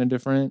classical is kind of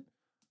different.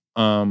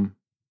 And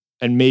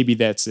maybe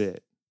that's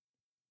it.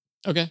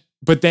 Okay.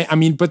 But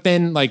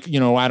then like,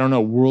 you know, I don't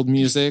know, world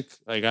music,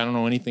 like I don't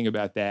know anything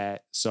about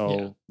that.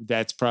 So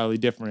that's probably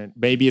different.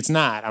 Maybe it's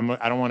not.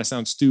 I don't want to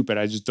sound stupid.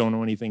 I just don't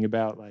know anything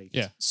about like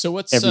So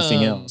what's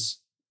everything else.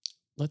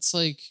 Let's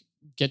like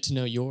get to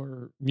know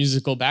your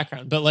musical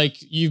background. But like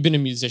you've been a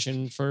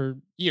musician for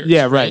years.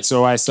 Yeah, right.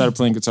 So I started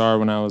playing guitar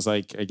when I was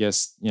like, I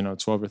guess, you know,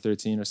 12 or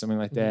 13 or something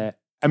like that.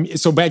 I mean,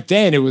 so back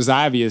then it was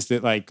obvious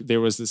that like there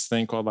was this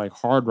thing called like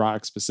hard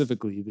rock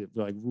specifically that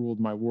like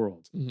ruled my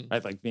world. Mm-hmm.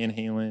 Right? Like Van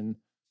Halen,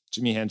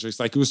 Jimi Hendrix,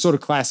 like it was sort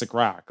of classic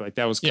rock. Like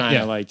that was kind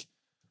of like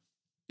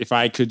if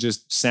I could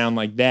just sound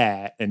like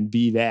that and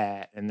be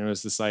that, and there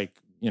was this like,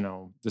 you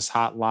know, this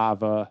hot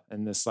lava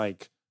and this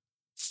like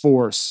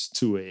force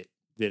to it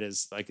that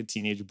as like a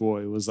teenage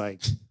boy was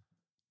like,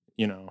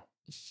 you know,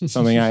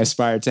 something I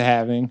aspired to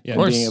having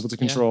and being able to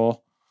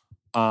control.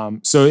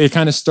 So it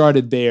kind of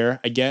started there,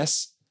 I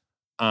guess.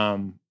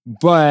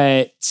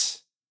 But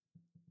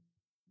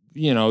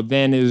you know,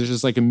 then it was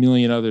just like a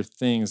million other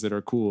things that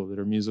are cool, that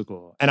are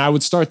musical. And I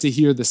would start to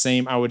hear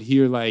I would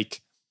hear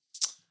like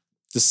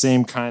the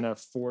same kind of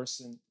force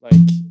in like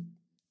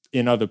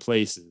in other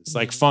places.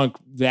 Like funk,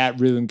 that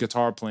rhythm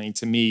guitar playing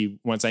to me,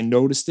 once I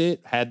noticed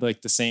it, had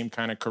like the same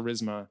kind of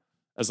charisma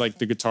as like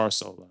the guitar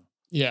solo.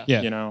 Yeah.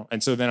 You know?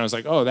 And so then I was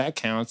like, oh, that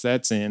counts,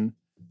 that's in.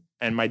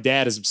 And my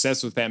dad is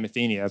obsessed with Pat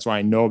Metheny. That's why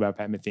I know about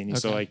Pat Metheny. Okay.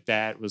 So like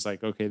that was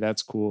like, okay,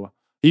 that's cool.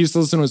 He used to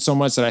listen to it so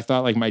much that I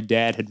thought like my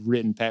dad had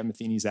written Pat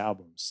Metheny's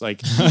albums.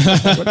 Like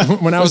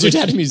when I was your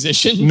dad a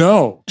musician?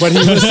 No, but he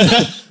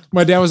was.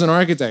 My dad was an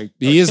architect.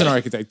 He is an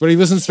architect, but he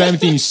listens to Pat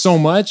Metheny so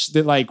much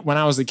that like when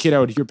I was a kid, I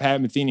would hear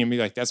Pat Metheny and be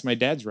like, "That's my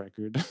dad's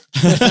record."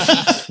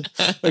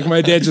 Like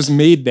my dad just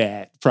made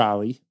that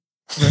probably.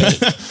 Right.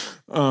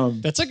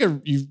 That's like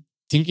you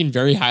thinking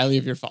very highly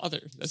of your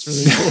father. That's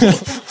really cool.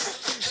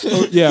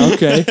 Oh, yeah,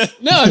 okay.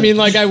 No, I mean,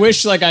 like, I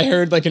wish, like, I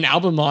heard, like, an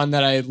album on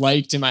that I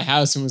liked in my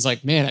house and was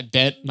like, man, I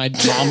bet my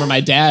mom or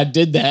my dad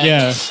did that.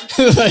 Yeah.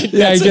 Like,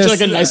 that's such,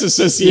 like, a nice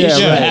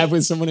association to have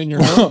with someone in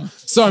your home.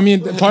 So, I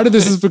mean, part of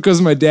this is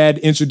because my dad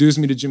introduced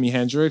me to Jimi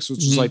Hendrix, which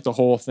was, like, the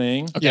whole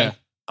thing. Okay.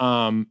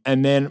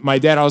 And then my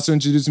dad also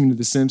introduced me to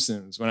The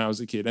Simpsons when I was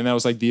a kid. And that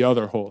was, like, the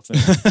other whole thing.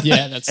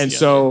 Yeah, that's And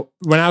so,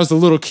 when I was a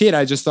little kid,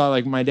 I just thought,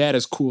 like, my dad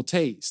has cool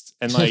taste.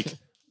 And, like...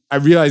 I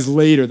realized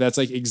later that's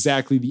like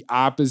exactly the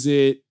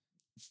opposite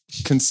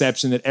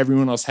conception that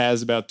everyone else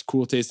has about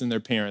cool taste in their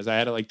parents. I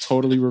had it like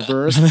totally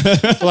reversed.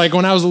 But like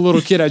when I was a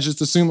little kid, I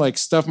just assumed like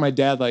stuff my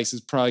dad likes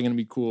is probably going to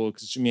be cool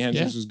because Jimi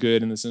Hendrix was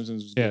good and The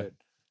Simpsons was good.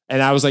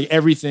 And I was like,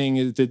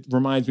 everything that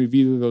reminds me of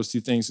either of those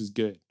two things is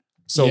good.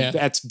 So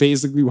that's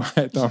basically why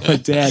I thought my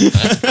dad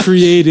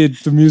created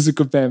the music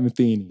of Pat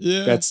Metheny.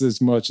 Yeah. That's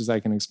as much as I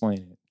can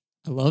explain it.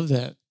 I love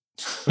that.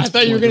 I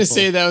thought you were going to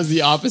say that was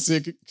the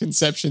opposite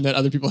conception that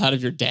other people had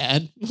of your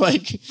dad.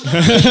 Like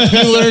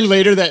you learned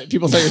later that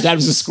people thought your dad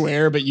was a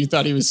square, but you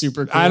thought he was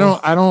super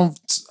cool.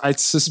 I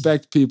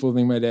suspect people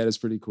think my dad is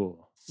pretty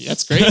cool. Yeah,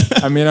 that's great.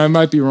 I mean, I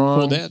might be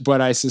wrong, cool but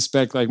I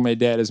suspect like my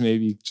dad is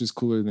maybe just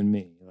cooler than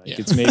me. Like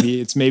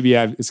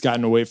it's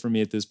gotten away from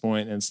me at this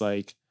point. And it's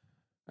like,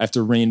 I have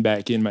to rein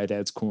back in my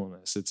dad's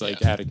coolness. It's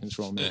like out of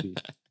control. Maybe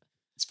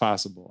it's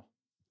possible.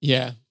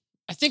 Yeah.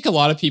 I think a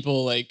lot of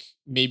people like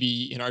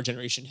maybe in our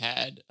generation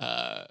had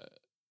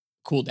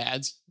cool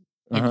dads,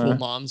 like cool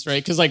moms,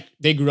 right? Because like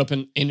they grew up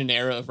in an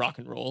era of rock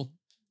and roll,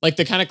 like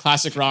the kind of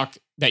classic rock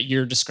that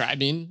you're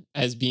describing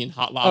as being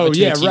hot lava.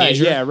 To a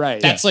teenager.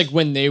 Right. That's like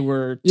when they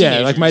were teenagers.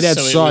 Yeah, like my dad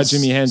saw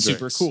Jimi Hendrix.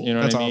 Super cool. You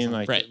know what I mean? Awesome.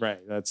 Like right.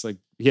 That's like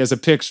he has a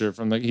picture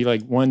from like he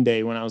like one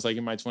day when I was like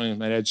in my 20s,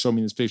 my dad showed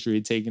me this picture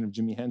he'd taken of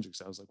Jimi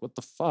Hendrix. I was like, what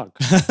the fuck?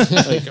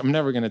 Like I'm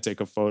never gonna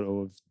take a photo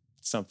of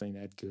something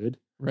that good.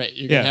 Right.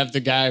 You're going to have the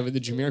guy with the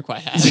Jamiroquai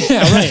hat.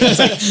 Yeah, right. It's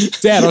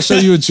like, Dad, I'll show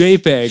you a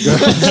JPEG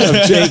of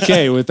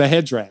JK with a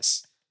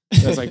headdress.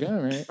 I was like, all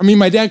right. I mean,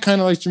 my dad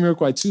kind of likes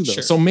Jamiroquai too, though.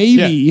 Sure. So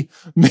maybe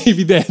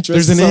the headdress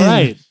There's is an all in.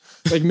 right.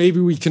 Like maybe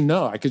we can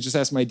know. I could just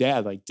ask my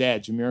dad, like,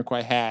 Dad,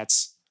 Jamiroquai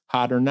hats,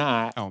 hot or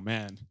not? Oh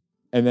man.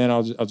 And then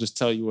I'll just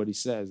tell you what he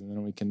says, and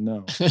then we can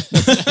know.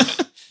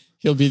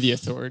 He'll be the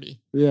authority.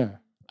 Yeah.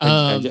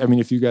 I mean,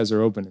 if you guys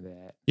are open to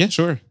that. Yeah,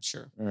 sure.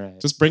 Sure. All right.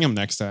 Just bring him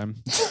next time.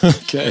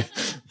 Okay.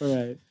 All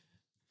right.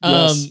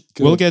 Yes,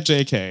 good. We'll get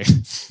JK.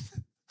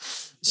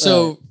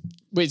 So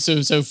wait,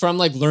 so from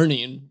like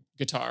learning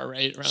guitar,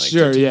 right? Around like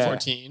Sure, 13, yeah.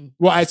 14.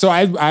 Well,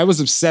 I was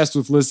obsessed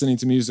with listening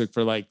to music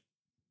for like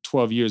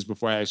 12 years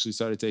before I actually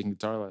started taking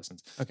guitar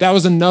lessons. Okay. That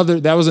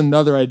was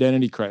another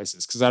identity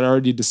crisis because I'd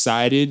already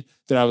decided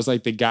that I was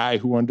like the guy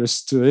who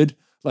understood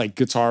like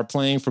guitar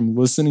playing from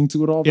listening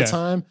to it all the Yeah.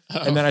 time. Oh.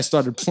 And then I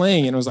started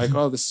playing and I was like,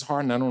 oh, this is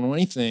hard and I don't know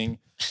anything.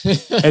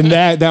 And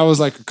that was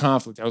like a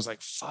conflict. I was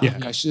like, fuck, Yeah.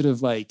 I should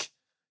have like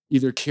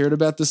either cared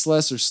about this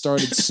less or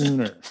started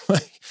sooner.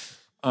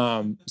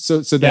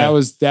 So that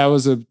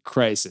was a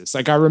crisis.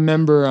 Like I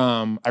remember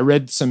I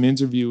read some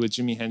interview with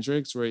Jimi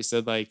Hendrix where he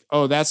said like,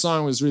 oh, that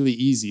song was really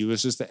easy. It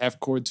was just the F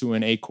chord to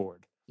an A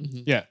chord.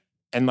 Mhm. Yeah.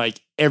 And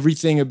like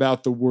everything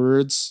about the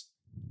words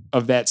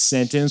of that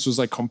sentence was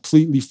like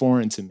completely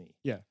foreign to me.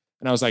 Yeah.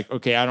 And I was like,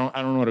 okay, I don't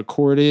know what a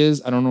chord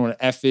is. I don't know what an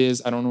F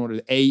is. I don't know what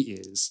an A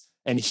is.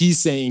 And he's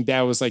saying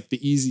that was like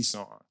the easy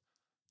song.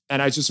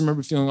 And I just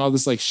remember feeling all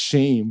this like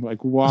shame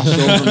like wash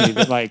over me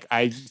that like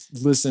I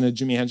listened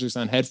to Jimi Hendrix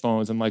on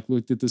headphones and like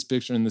looked at this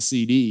picture in the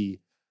CD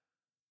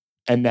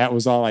and that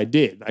was all I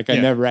did. Like I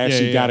Yeah. never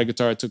actually Yeah. got a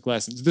guitar, took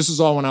lessons. This was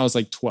all when I was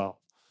like 12.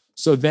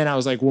 So then I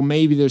was like, well,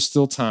 maybe there's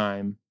still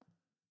time.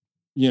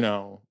 You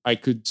know, I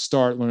could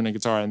start learning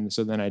guitar. And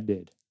so then I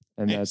did.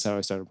 And Nice. that's how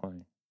I started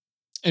playing.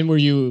 And were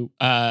you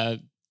in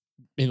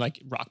like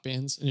rock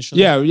bands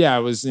initially? Yeah. I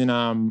was in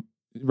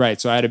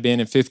right. So I had a band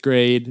in 5th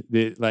grade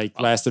that like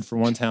lasted for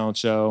one talent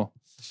show.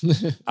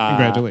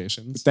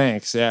 Congratulations.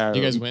 Thanks. Yeah.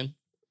 You guys win?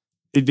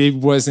 It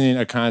wasn't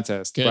a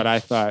contest, Good. but I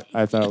thought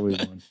we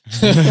won.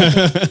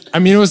 I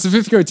mean, it was the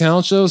 5th grade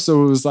talent show,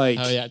 so it was like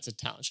Oh yeah, it's a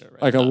talent show,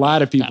 right? like a Not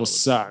lot of people Battle of the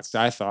sucked,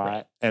 I thought,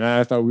 Right. and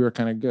I thought we were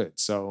kind of good.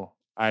 So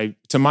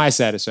to my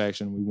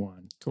satisfaction, we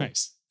won. Cool.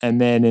 Nice.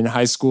 And then in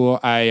high school,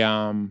 I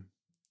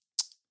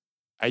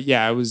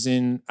was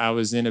in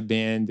a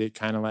band that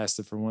kind of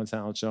lasted for one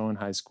talent show in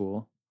high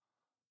school.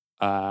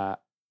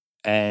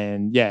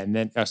 And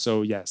then I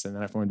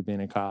formed a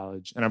band in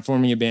college, and I'm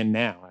forming a band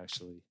now,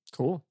 actually.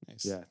 Cool.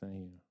 Nice. Yeah,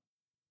 thank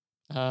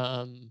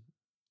you.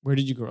 Where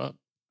did you grow up?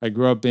 I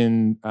grew up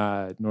in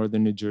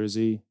northern New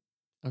Jersey,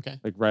 Okay.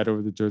 like right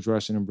over the George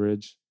Washington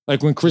Bridge.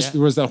 Like when Chris, Yeah.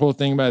 there was that whole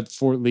thing about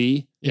Fort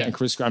Lee. Yeah. And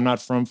Chris, I'm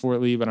not from Fort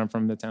Lee, but I'm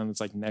from the town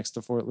that's like next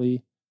to Fort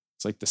Lee.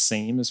 It's like the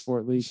same as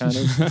Fort Lee, kind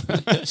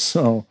of.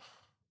 So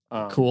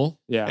Cool.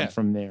 Yeah, Yeah. I'm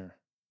from there.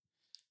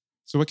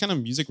 So what kind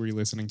of music were you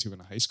listening to in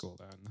high school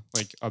then?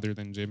 Like other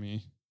than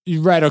Jimmy?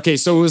 You're right. Okay.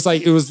 So it was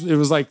like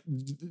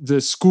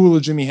the school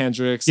of Jimi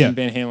Hendrix Yeah. and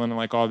Van Halen and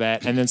like all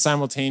that. And then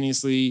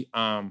simultaneously,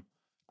 I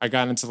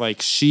got into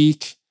like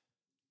Chic,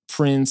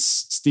 Prince,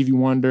 Stevie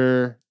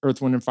Wonder,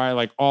 Earth, Wind and Fire,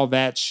 like all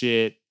that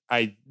shit.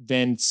 I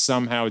then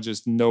somehow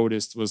just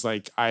noticed was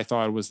like, I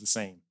thought it was the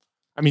same.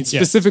 I mean, Yeah.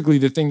 specifically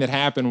the thing that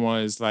happened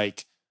was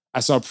like,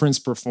 I saw Prince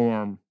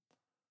perform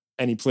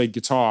and he played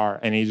guitar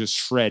and he just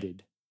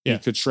shredded. Yeah. He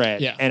could shred.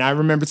 Yeah. And I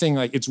remember thinking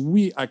like, it's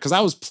weird because I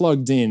was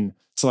plugged in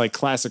to like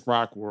classic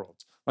rock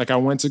world. Like I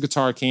went to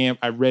Guitar Camp,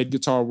 I read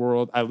Guitar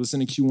World, I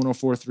listened to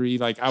Q1043.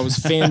 Like I was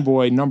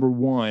fanboy number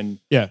one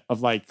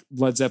of like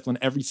Led Zeppelin,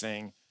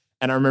 everything.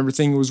 And I remember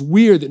thinking it was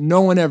weird that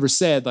no one ever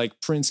said like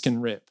Prince can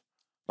rip.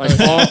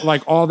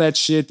 Like all that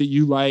shit that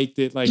you like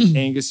that like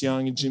Angus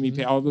Young and Jimmy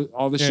Page, all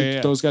the shit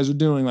that those guys were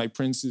doing, like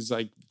Prince is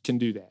like can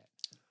do that.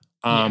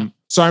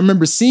 So I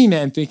remember seeing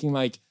that and thinking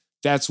like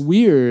that's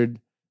weird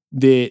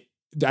that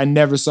I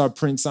never saw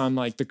Prince on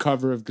like the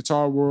cover of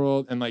Guitar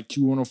World and like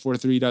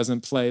Q1043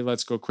 doesn't play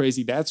Let's Go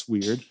Crazy. That's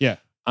weird. Yeah.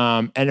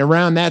 And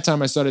around that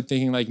time I started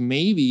thinking like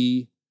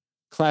maybe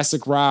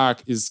classic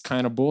rock is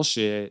kind of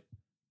bullshit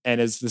and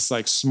it's this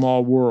like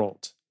small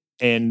world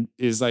and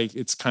is like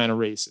it's kind of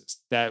racist.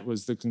 That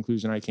was the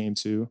conclusion I came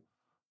to.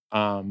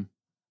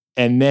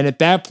 And then at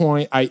that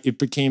point it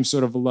became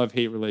sort of a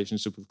love-hate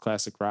relationship with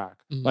classic rock.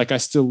 Mhm. Like I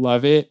still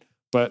love it,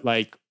 but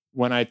like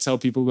when I tell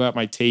people about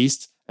my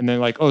taste and they're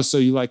like, "Oh, so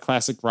you like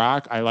classic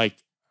rock?" I like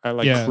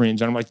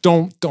cringe. And I'm like,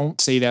 "Don't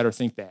say that or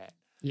think that."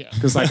 Yeah.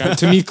 Because like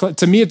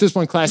to me at this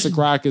point, classic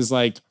rock is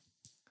like,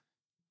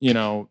 you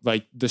know,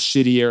 like the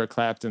shitty Eric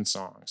Clapton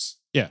songs.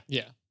 Yeah.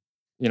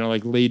 You know,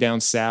 like Lay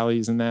Down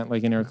Sally's and that,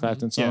 like an Eric Mhm.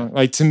 Clapton song.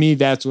 Like to me,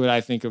 that's what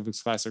I think of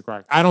as classic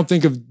rock. I don't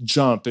think of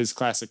Jump as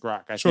classic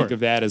rock. I think of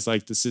that as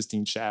like the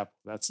Sistine Chapel.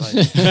 That's like,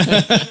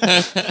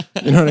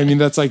 you know what I mean?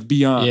 That's like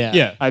beyond. Yeah.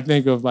 Yeah. I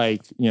think of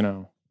like, you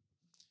know,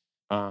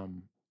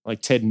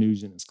 like Ted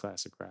Nugent is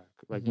classic rock,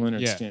 like Mhm.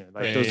 Leonard Yeah. Skinner.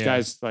 Like Yeah, those yeah.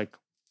 guys, like,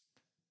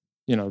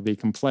 you know, they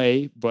can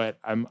play, but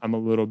I'm a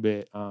little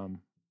bit, I'm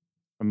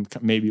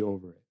maybe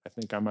over it. I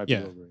think I might be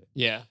Yeah. over it.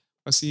 Yeah.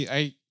 Well, see,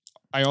 I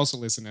also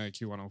listened to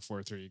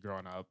Q1043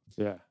 growing up.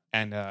 Yeah.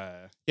 And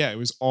it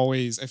was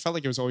always, I felt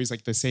like it was always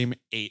like the same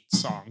 8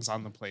 songs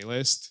on the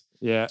playlist,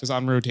 Yeah. just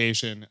on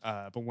rotation.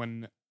 But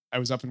when I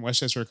was up in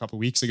Westchester a couple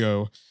weeks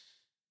ago,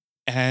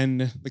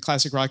 and the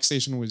classic rock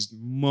station was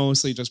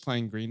mostly just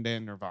playing Green Day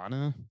and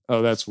Nirvana.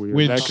 Oh, that's weird.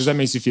 Which- Because that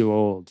makes you feel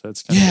old.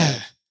 That's kind of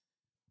bad.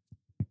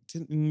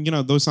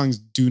 Those songs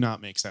do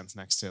not make sense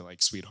next to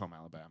like Sweet Home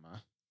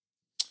Alabama.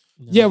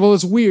 No. Yeah, well,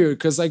 it's weird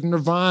because like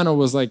Nirvana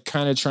was like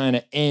kind of trying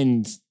to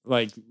end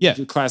like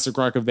the classic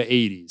rock of the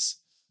 80s,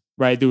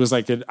 right? There was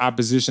like an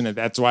opposition, and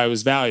that's why it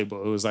was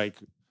valuable. It was like,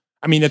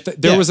 I mean,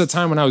 there was a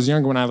time when I was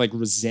younger when I like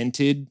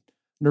resented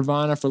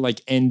Nirvana for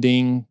like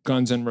ending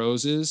Guns N'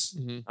 Roses.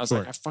 Mhm. I was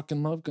like, I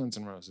fucking love Guns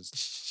N'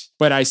 Roses.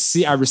 But I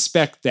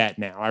respect that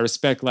now. I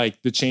respect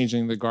like the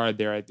changing the guard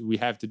there. We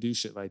have to do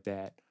shit like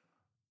that.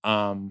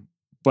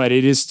 But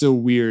it is still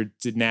weird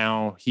to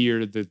now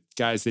hear the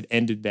guys that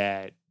ended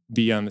that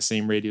be on the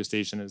same radio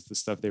station as the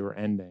stuff they were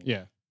ending.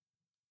 Yeah.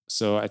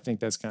 So I think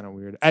that's kind of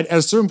weird. At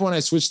a certain point, I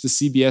switched to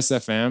CBS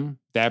FM.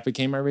 That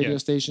became my radio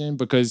station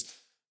because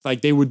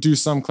like they would do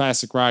some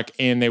classic rock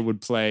and they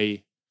would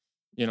play,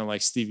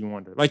 like Stevie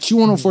Wonder. Like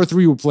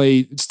Q1043 would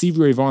play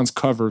Stevie Ray Vaughan's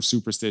cover of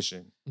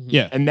Superstition.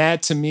 Yeah. And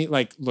that to me,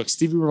 like, look,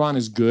 Stevie Ray Vaughan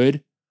is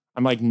good.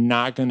 I'm like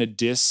not gonna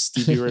diss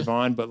Stevie Ray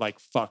Vaughan, but like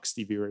fuck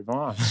Stevie Ray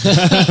Vaughan.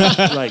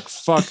 Like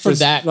fuck For this,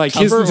 that like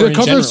cover the or in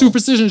cover general? of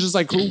Superstition is just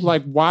like who,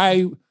 like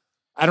why.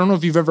 I don't know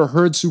if you've ever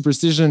heard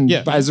Superstition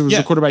as it was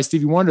recorded by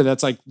Stevie Wonder.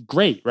 That's like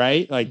great,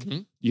 right? Like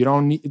Mhm. you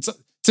don't need. It's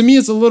to me,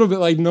 it's a little bit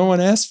like no one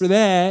asked for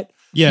that.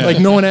 Yeah. Like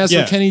no one asked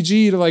Yeah. for Kenny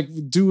G to like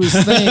do his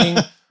thing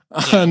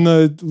on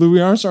the Louis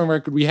Armstrong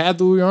record. We had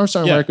the Louis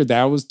Armstrong record.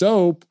 That was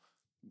dope.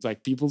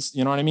 Like people's,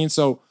 you know what I mean?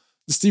 So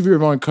the Stevie Ray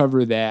Vaughan cover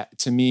of that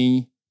to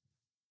me,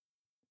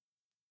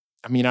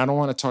 I mean, I don't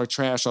want to talk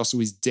trash. Also,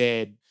 he's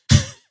dead.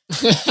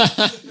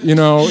 He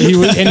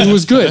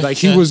was good. Like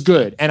he was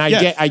good. And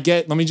I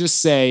get, let me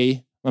just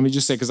say,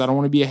 because I don't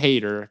want to be a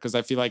hater, because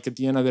I feel like at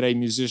the end of the day,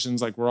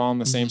 musicians, like we're all on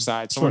the same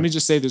side. So let me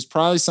just say there's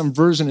probably some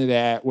version of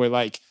that where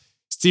like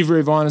Stevie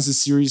Ray Vaughan is a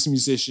serious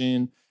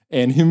musician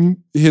and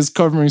his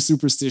covering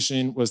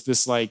Superstition was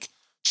this like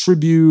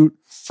tribute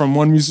from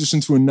one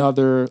musician to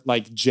another,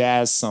 like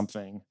jazz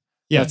something.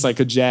 Yeah. That's like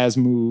a jazz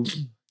move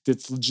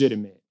that's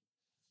legitimate.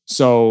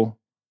 So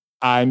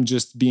I'm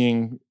just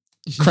being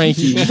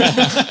cranky.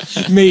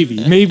 maybe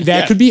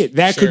that could be it.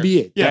 That could be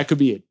it. Yeah. That could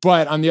be it.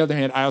 But on the other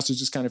hand, I also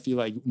just kind of feel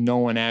like no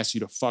one asked you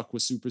to fuck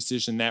with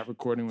Superstition. That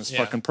recording was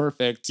fucking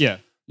perfect. Yeah.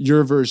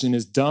 Your version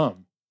is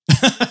dumb.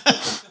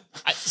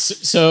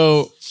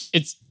 So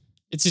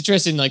it's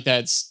interesting, like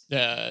that's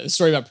the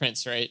story about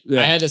Prince, right?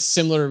 Yeah. I had a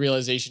similar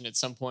realization at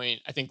some point,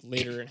 I think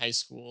later in high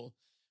school,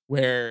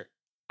 where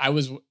I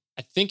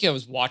think I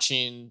was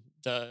watching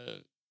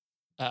the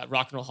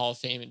Rock and Roll Hall of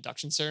Fame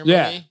induction ceremony.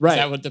 Yeah, right. Is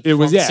that what the It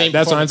was, same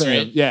that's what I'm performance,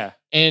 saying. right? Yeah.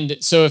 And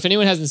so if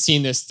anyone hasn't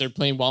seen this, they're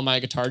playing While My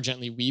Guitar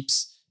Gently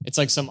Weeps. It's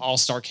like some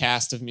all-star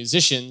cast of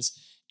musicians.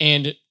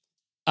 And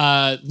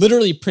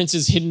literally Prince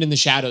is hidden in the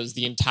shadows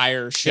the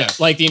entire show,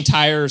 like the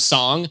entire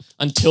song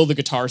until the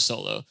guitar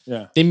solo.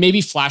 Yeah. They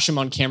maybe flash him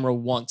on camera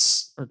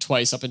once or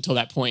twice up until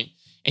that point.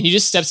 And he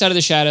just steps out of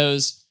the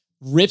shadows,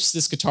 rips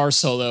this guitar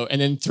solo, and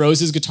then throws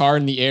his guitar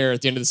in the air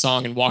at the end of the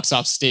song and walks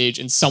off stage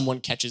and someone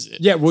catches it.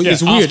 Yeah, well,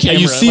 it's Off weird.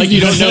 camera. You see, like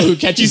you don't know who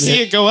catches You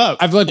see it go up.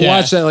 I've like Yeah.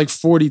 watched that like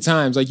 40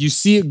 times. Like you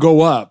see it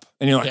go up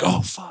and you're like, Yeah.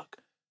 oh fuck.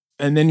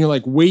 And then you're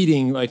like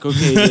waiting, like,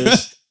 okay,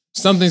 there's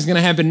something's gonna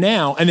happen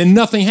now. And then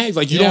nothing happens.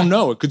 Like you Yeah. don't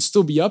know. It could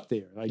still be up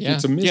there. Like Yeah.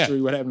 it's a mystery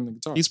what happened to the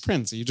guitar. He's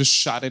Prince. He just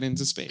shot it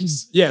into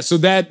space. Yeah, so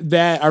that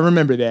I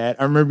remember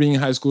that. I remember being in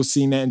high school,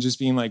 seeing that, and just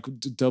being like,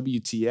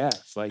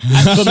 "WTF?" Like, this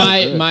is But so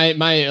my good.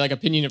 my like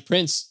opinion of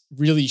Prince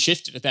really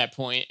shifted at that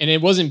point, and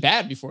it wasn't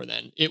bad before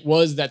then. It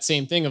was that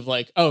same thing of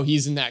like, oh,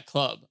 he's in that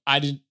club.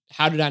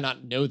 How did I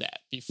not know that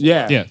before?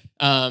 yeah, Yeah.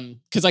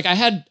 Because like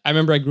I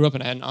remember I grew up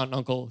and I had an aunt and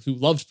uncle who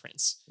loved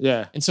Prince,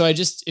 yeah, and so I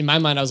just in my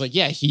mind I was like,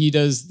 yeah, he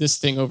does this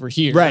thing over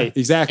here, right,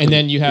 exactly. And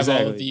then you have all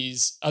Exactly. of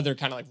these other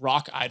kind of like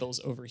rock idols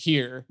over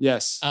here.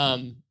 Yes,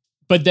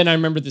 But then I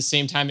remember at the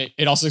same time,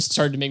 it also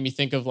started to make me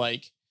think of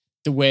like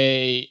the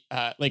way,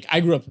 like I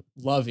grew up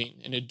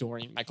loving and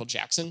adoring Michael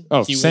Jackson.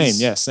 oh, He same, was,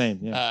 yeah, same,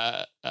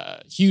 yeah,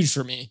 huge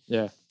for me.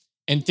 yeah,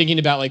 And thinking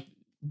about like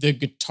the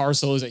guitar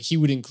solos that he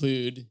would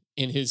include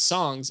in his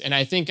songs. And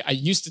I think I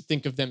used to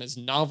think of them as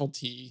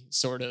novelty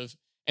sort of.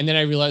 And then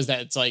I realized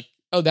that it's like,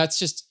 oh, that's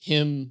just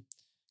him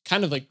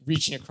kind of like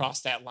reaching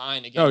across that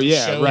line again. Oh, to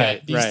yeah, show right,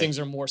 that these right. things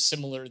are more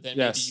similar than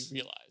Yes. maybe you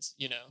realize,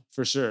 you know?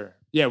 for sure.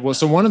 Yeah, well,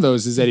 so one of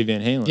those is Eddie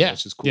Van Halen, Yeah.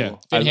 which is cool. Yeah.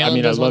 Van Halen I mean,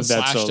 I does one, love that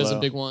Slash solo. does a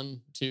big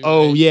one too.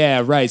 Oh right?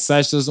 yeah, right.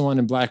 Slash does the one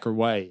in black or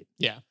white.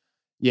 Yeah.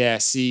 Yeah,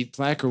 see,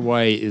 black or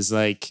white is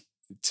like,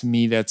 to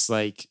me, that's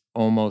like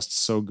almost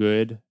so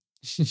good.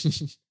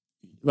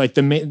 like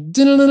the main,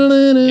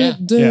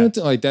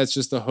 like that's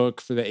just a hook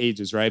for the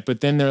ages, right?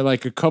 But then there are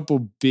like a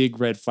couple big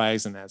red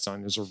flags in that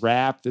song. There's a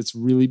rap that's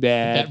really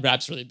bad. That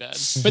rap's really bad.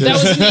 But that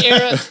was in the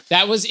era.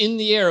 That was in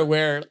the era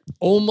where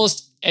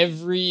almost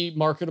every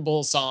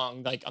marketable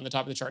song, like on the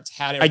top of the charts,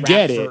 had a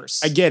rap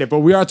verse. I get it. But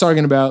we are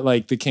talking about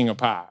like the king of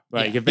pop.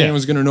 Like if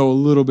anyone's gonna know a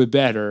little bit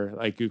better,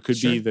 like it could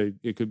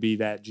be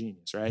that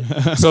genius, right?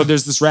 So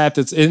there's this rap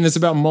and it's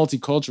about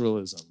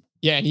multiculturalism.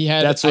 Yeah, and he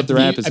had. That's what the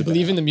rap is. I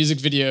believe in the music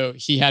video,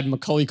 he had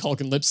Macaulay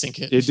Culkin lip sync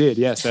it. It did,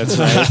 yes, that's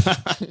right.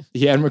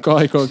 He had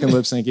Macaulay Culkin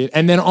lip sync it,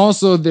 and then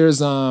also there's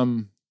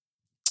some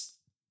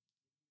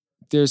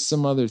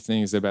other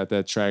things about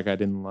that track I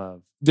didn't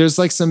love. There's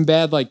like some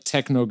bad like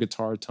techno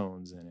guitar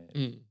tones in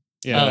it.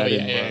 Yeah,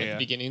 the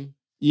beginning.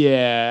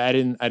 Yeah, I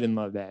didn't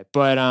love that,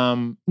 but I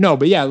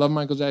love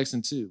Michael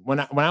Jackson too. When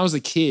I was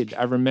a kid,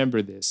 I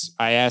remember this.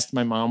 I asked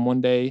my mom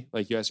one day,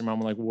 like you asked your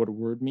mom like what a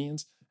word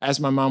means. I asked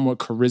my mom what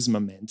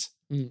charisma meant.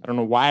 I don't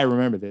know why I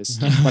remember this,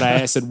 but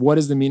I said, what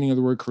is the meaning of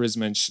the word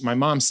charisma? And my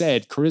mom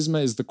said,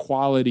 charisma is the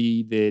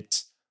quality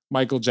that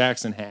Michael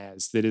Jackson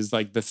has. That is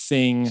like the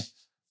thing.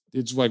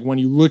 It's like when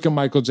you look at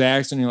Michael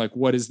Jackson, you're like,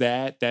 what is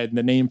that? That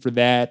the name for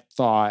that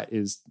thought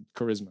is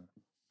charisma.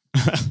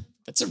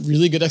 That's a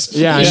really good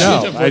explanation. Yeah, I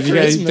know. I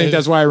think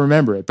that's why I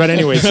remember it. But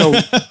anyway, so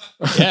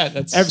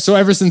so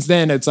ever since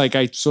then, it's like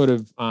I sort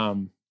of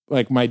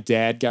like my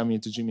dad got me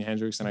into Jimi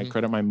Hendrix, and I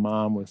credit my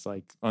mom with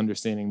like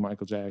understanding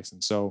Michael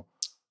Jackson. So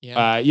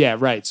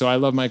right. So I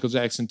love Michael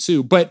Jackson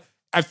too, but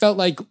I felt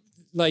like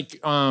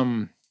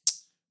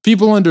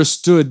people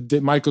understood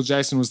that Michael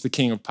Jackson was the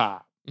king of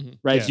pop,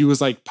 right? Yeah. He was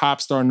like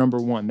pop star number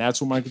one.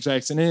 That's what Michael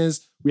Jackson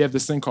is. We have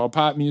this thing called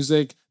pop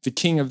music. The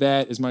king of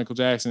that is Michael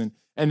Jackson.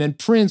 And then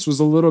Prince was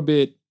a little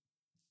bit,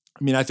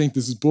 I mean, I think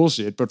this is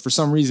bullshit, but for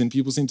some reason,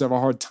 people seem to have a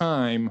hard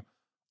time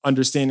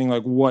understanding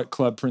like what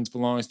club Prince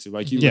belongs to,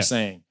 like you were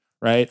saying,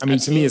 right? I mean,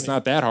 to me, it's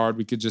not that hard.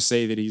 We could just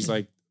say that he's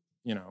like,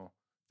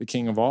 the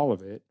king of all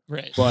of it.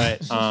 Right.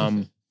 But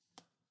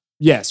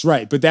yes,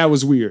 right. But that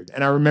was weird.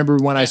 And I remember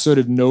when I sort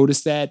of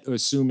noticed that,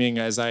 assuming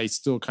as I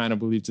still kind of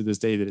believe to this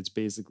day that it's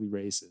basically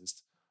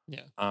racist.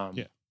 Yeah.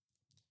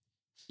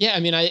 Yeah.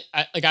 I mean, I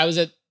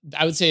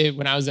would say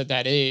when I was at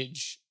that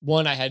age,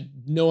 one, I had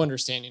no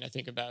understanding, I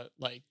think, about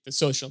like the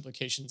social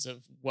implications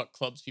of what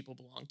clubs people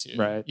belong to.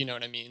 Right. You know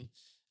what I mean?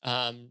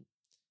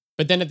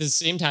 But then at the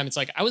same time, it's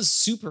like I was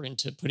super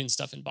into putting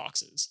stuff in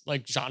boxes,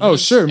 like genres. Oh,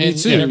 sure, me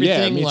too. And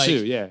yeah, me like,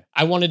 too. Yeah,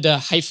 I wanted to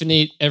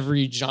hyphenate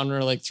every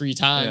genre like 3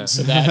 times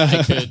so that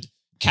I could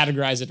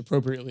categorize it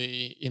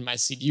appropriately in my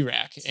CD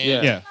rack.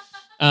 And,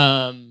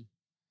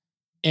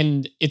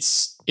 and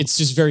it's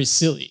just very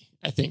silly.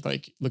 I think,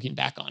 like looking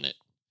back on it,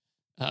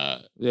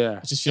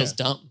 it just feels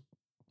dumb,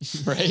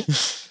 right?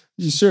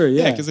 Sure,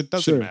 yeah, because it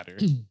doesn't matter.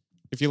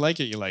 If you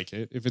like it, you like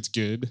it. If it's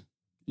good,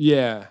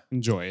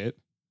 enjoy it.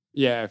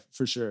 Yeah,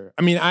 for sure.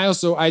 I mean, I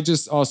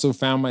just also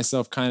found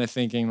myself kind of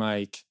thinking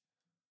like,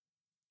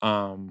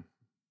 the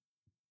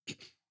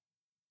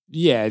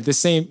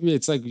same,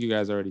 it's like you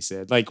guys already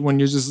said, like when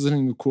you're just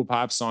listening to a cool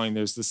pop song,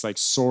 there's this like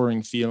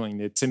soaring feeling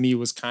that to me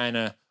was kind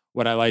of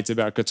what I liked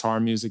about guitar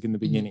music in the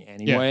beginning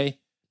anyway. Yeah.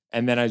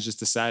 And then I just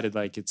decided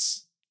like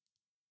that's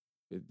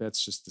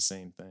just the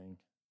same thing.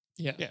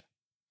 Yeah. Yeah.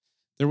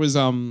 There was,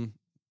 what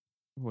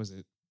was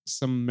it?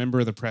 Some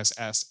member of the press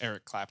asked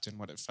Eric Clapton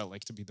what it felt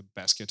like to be the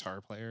best guitar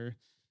player.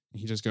 And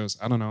he just goes,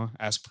 I don't know,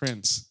 ask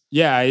Prince.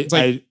 Yeah,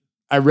 I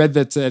read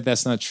that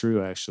that's not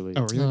true, actually.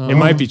 Oh, really? It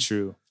might be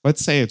true.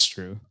 Let's say it's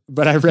true.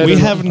 But I read we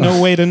have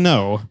no way to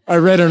know. I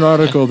read an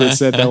article that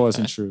said that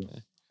wasn't true.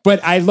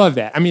 But I love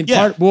that. I mean,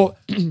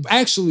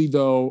 actually,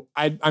 though,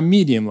 I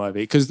medium love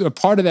it because a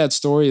part of that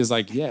story is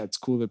like, yeah, it's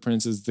cool that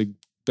Prince is the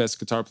best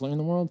guitar player in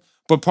the world.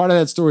 But part of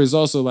that story is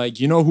also like,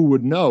 who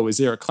would know is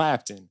Eric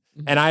Clapton.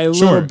 And I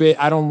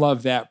don't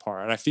love that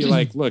part. I feel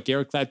like, look,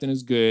 Eric Clapton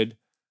is good.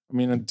 I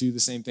mean, I do the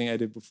same thing I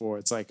did before.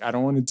 It's like, I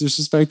don't want to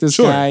disrespect this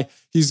guy.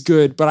 He's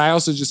good. But I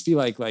also just feel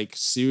like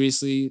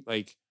seriously,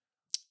 like,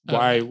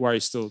 why are you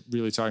still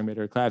really talking about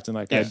Eric Clapton?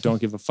 Like, I don't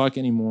give a fuck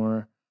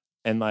anymore.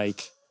 And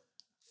like,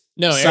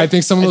 no, so I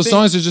think some of those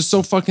songs are just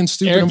so fucking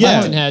stupid. Eric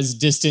Clapton has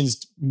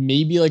distanced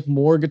maybe like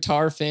more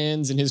guitar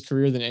fans in his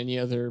career than any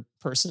other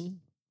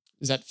person.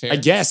 Is that fair? I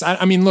guess.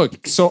 I mean,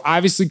 look, so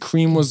obviously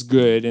Cream was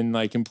good and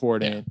like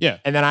important. Yeah.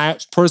 And then I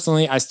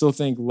still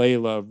think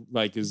Layla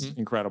like is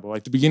incredible.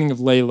 Like the beginning of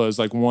Layla is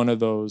like one of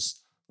those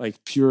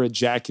like pure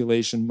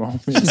ejaculation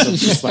moments of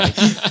just like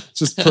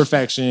just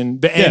perfection.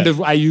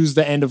 I used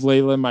the end of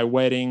Layla in my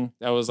wedding.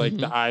 That was like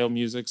the aisle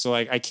music. So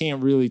like I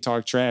can't really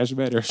talk trash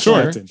about her.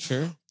 Sure.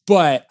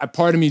 But a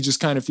part of me just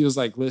kind of feels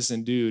like,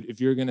 listen, dude,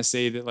 if you're gonna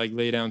say that like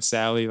Lay Down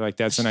Sally, like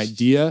that's an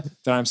idea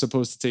that I'm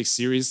supposed to take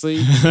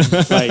seriously,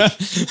 like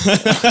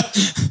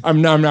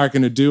I'm not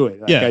gonna do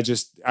it. Like,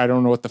 I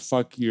don't know what the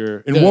fuck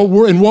you're in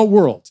what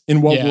world?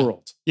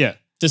 Yeah.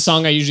 The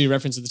song I usually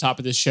reference at the top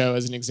of this show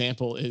as an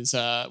example is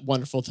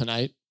 "Wonderful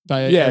Tonight"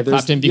 by Eric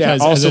Clapton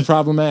because also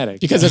problematic.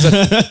 Because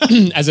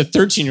as a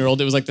 13-year-old,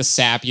 it was like the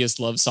sappiest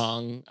love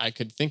song I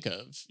could think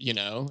of,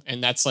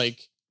 and that's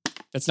like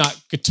That's not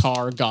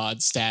guitar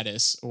god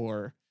status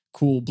or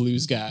cool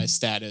blues guy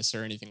status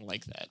or anything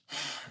like that.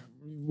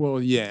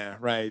 Well, yeah,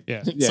 right.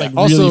 Yeah. It's like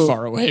Also- really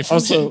far away from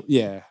Also, it.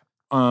 yeah.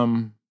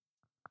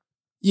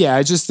 Yeah,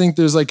 I just think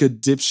there's like a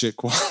dipshit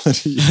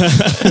quality.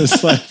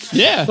 It's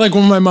Yeah. like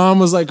when my mom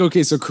was like,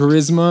 okay, so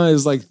charisma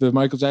is like the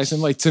Michael Jackson.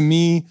 Like to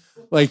me,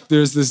 like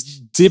there's this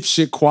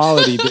dipshit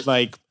quality that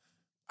like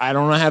I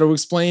don't know how to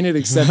explain it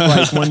except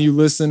like when you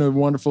listen to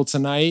Wonderful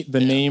Tonight, the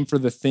name for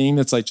the thing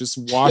that's like just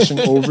washing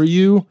over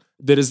you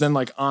that is then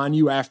like on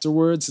you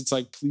afterwards. It's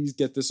like, please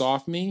get this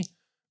off me.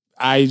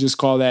 I just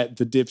call that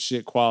the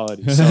dipshit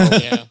quality. So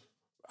Yeah.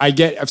 I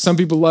get some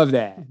people love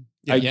that.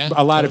 Yeah,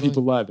 A lot of totally.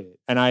 people love it.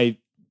 And I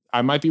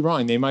might be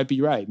wrong. They might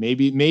be right.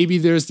 Maybe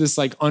there's this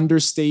like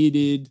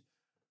understated,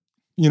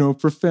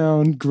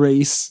 profound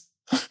grace,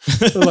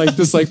 like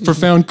this like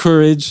profound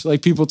courage.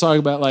 Like people talk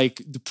about like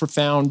the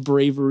profound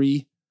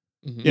bravery.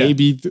 Mhm. Yeah.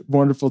 Maybe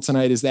Wonderful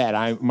Tonight is that.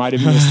 I might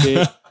have missed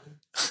it.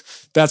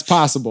 That's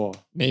possible.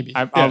 Maybe.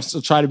 I'll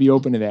still try to be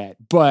open to that.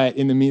 But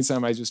in the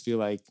meantime, I just feel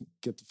like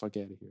get the fuck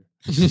out of here.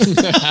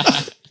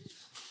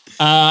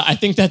 I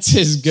think that's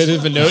as good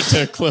of a note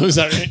to close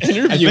our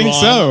interview I think on.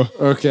 so.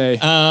 Okay.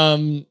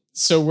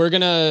 So we're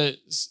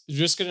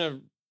just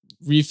gonna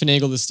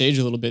refinagle the stage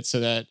a little bit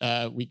so that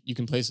you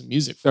can play some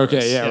music for us.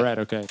 Okay. Yeah. Right.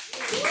 Okay.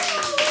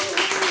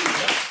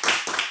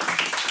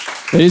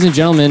 Ladies and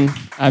gentlemen,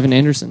 Ivan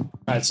Anderson.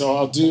 All right. So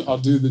I'll do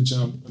the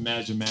jump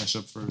imagine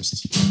mashup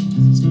first.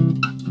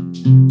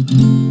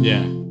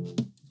 Yeah.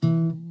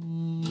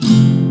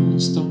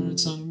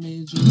 Starts on a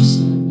major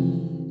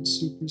 7,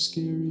 super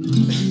scary.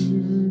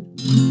 Weird.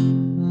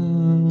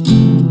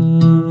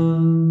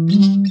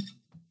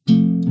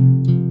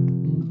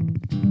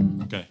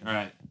 Okay. All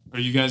right. Are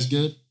you guys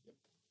good?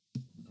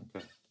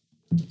 Okay.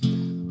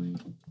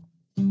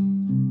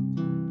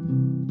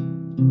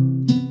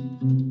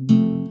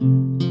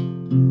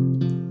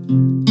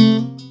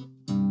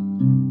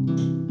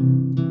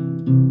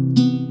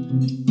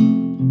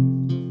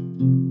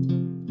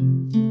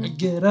 I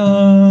get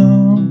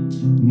up,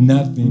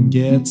 nothing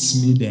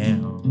gets me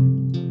down.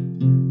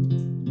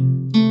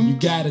 You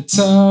got it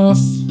tough,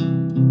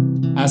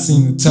 I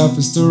seen the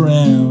toughest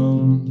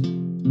around.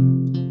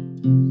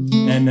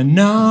 And I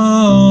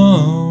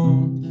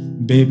know,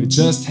 baby,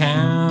 just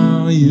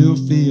how you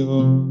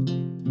feel.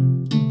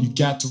 You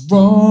got to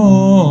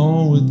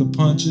roll with the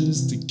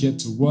punches to get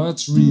to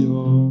what's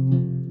real.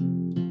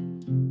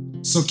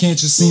 So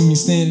can't you see me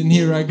standing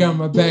here? I got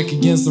my back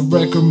against the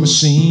record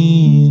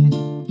machine.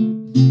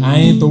 I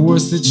ain't the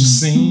worst that you've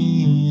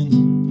seen.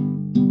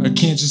 Or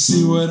can't you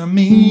see what I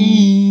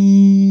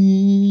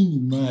mean? You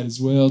might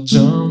as well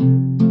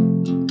jump.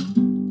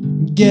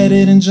 Get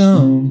it and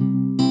jump.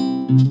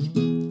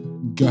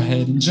 Go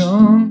ahead and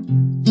jump.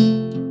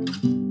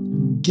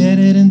 Get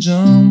it and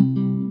jump.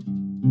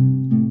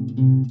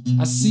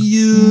 I see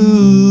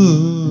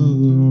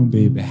you,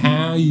 baby,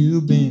 how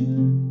you been.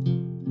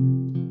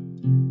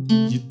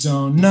 You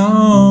don't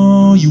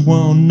know, you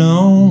won't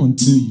know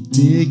until you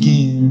dig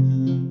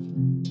in.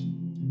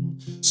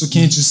 So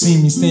can't you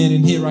see me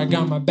standing here? I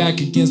got my back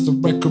against the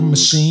record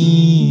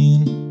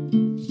machine.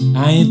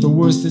 I ain't the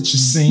worst that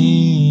you've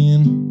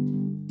seen.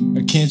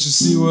 Or can't you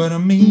see what I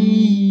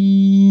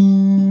mean?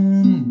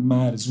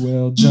 Might as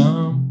well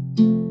jump.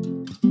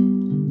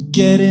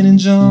 Get it and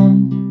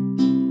jump.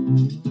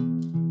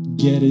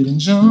 Get it and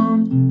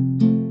jump.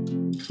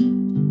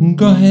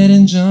 Go ahead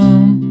and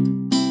jump.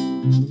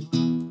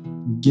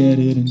 Get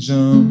it and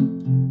jump.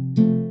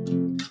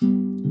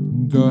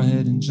 Go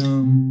ahead and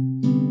jump.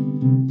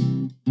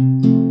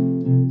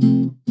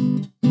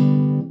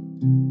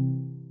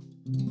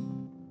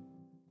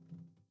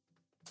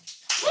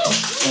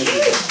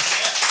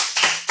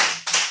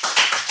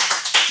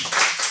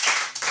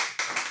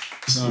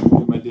 Song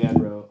that my dad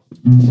wrote.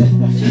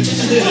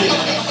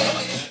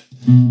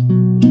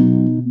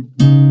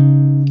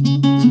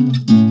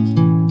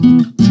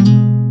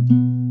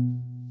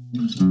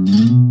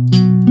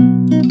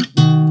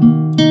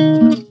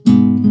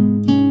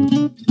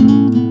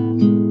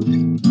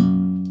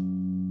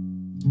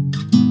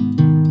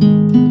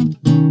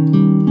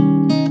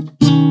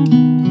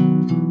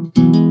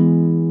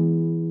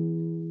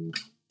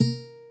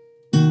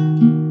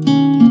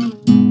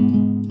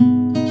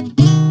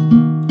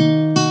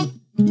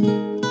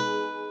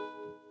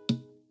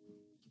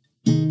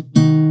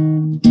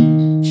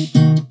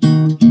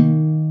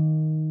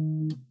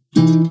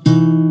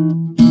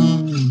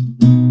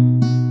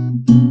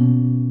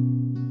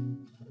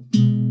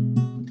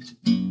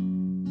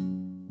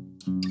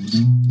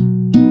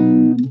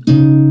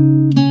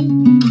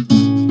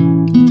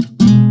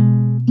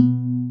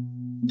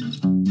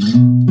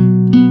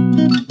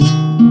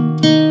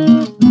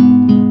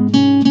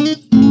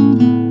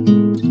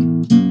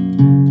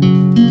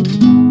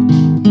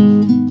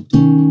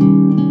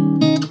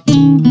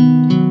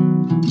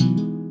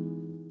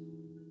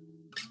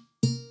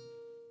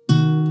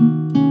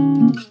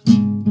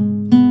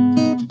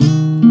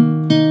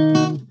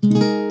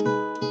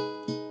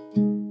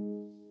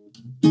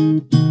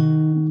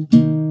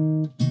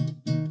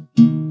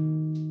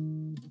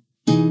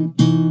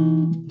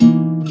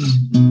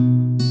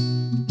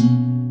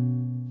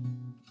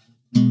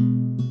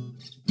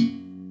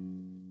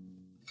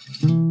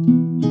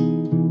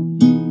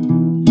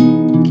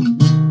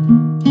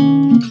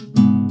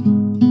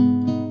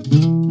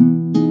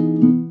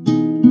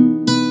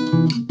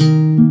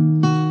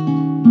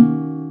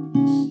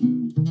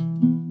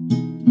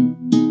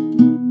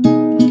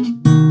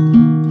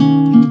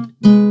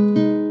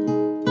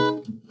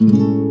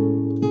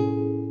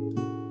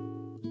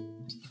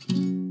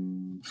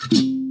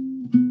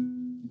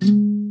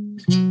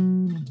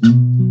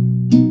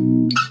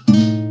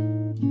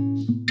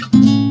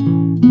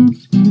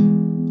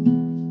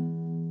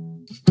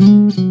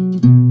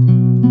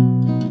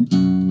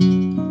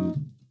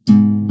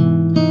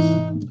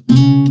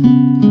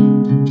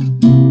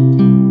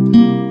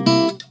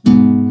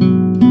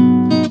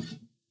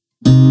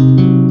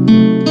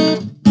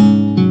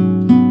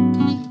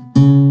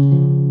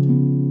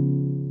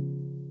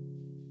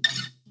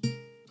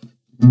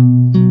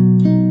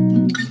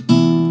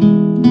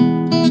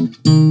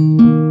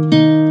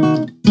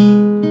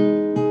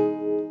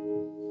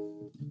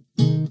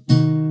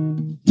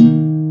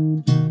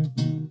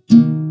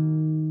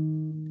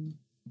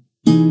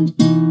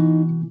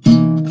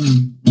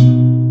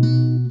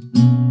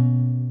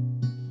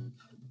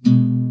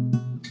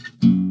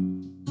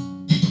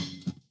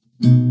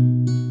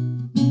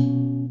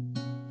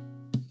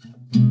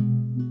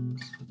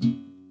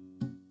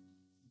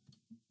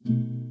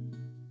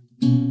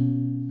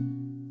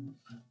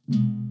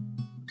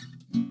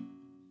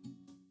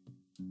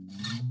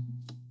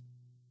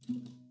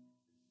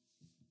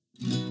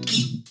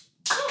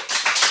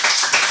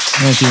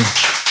 Thank you.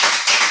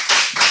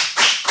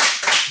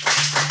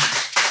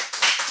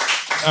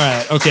 All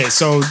right. Okay.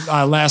 So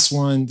last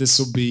one. This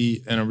will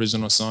be an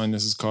original song.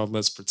 This is called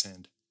 "Let's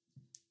Pretend."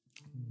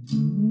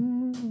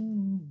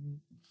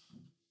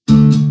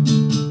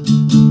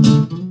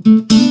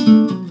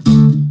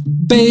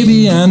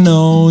 Baby, I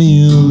know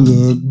you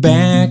look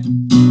back.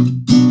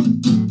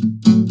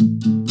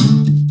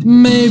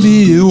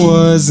 Maybe it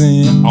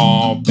wasn't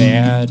all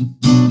bad.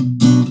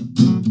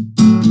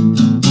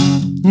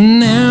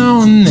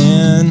 Now and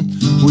then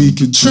we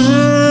could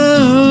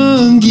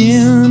try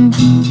again.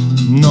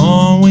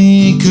 No,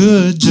 we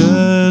could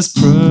just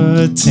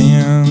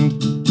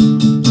pretend.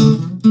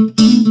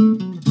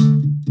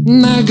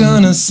 Not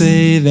gonna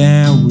say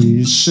that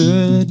we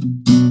should,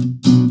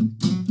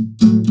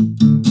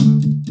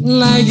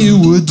 like it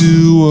would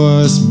do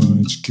us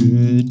much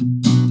good.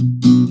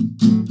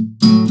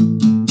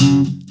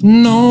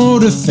 No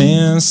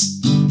defense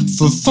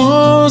for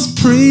false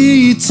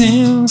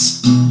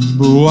pretense,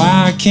 but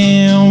why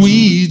can't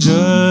we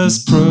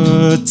just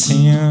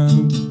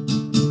pretend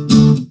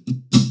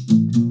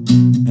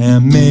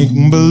and make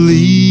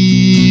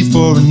believe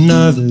for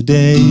another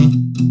day?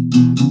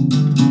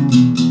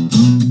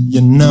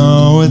 You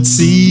know it's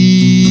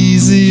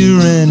easier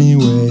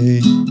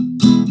anyway,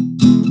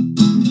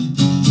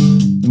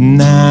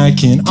 and I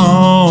can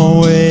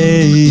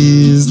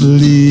always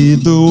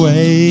lead the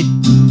way.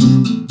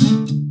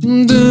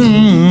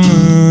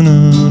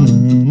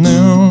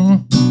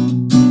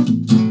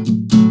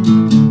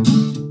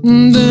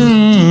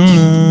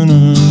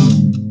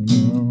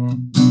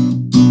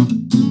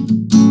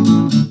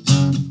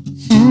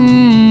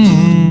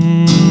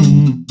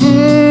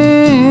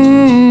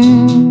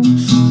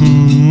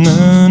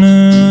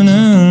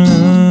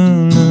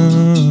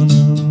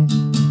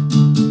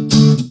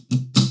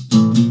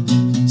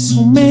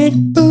 So make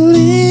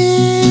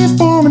believe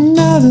for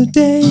another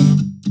day.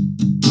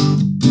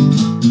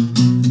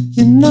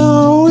 You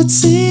know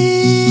it's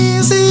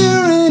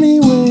easier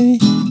anyway,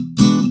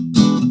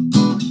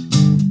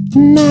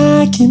 and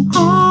I can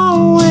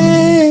always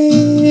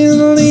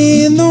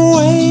lead the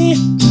way.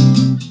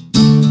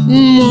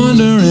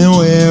 Wondering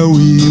where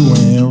we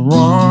went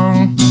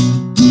wrong,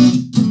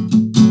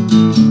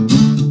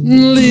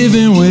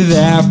 living with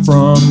that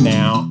from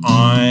now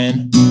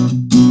on.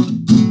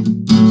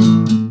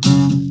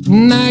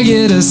 And I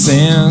get a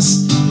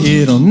sense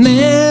it'll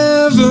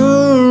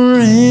never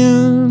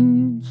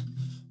end,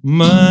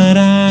 but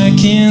I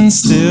can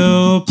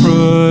still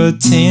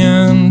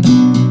pretend.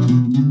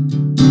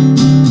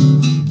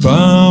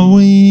 But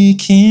we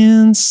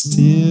can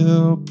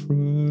still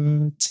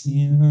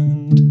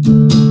pretend.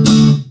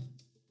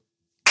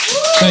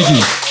 Thank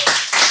you.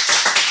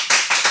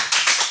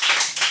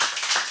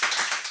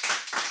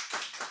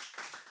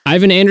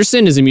 Ivan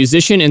Anderson is a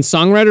musician and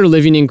songwriter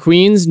living in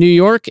Queens, New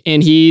York,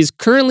 and he's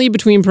currently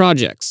between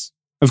projects.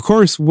 Of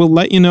course, we'll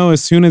let you know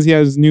as soon as he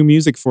has new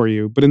music for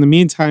you, but in the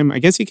meantime, I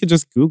guess you could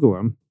just Google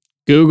him.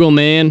 Google,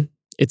 man.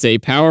 It's a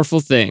powerful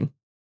thing.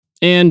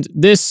 And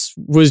this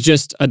was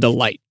just a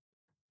delight.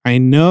 I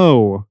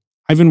know.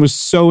 Ivan was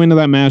so into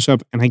that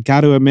mashup, and I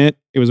got to admit,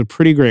 it was a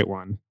pretty great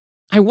one.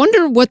 I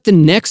wonder what the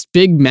next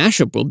big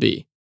mashup will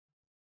be.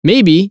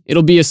 Maybe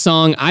it'll be a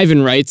song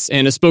Ivan writes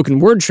and a spoken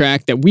word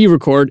track that we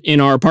record in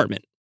our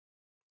apartment.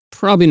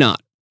 Probably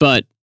not,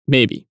 but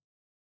maybe.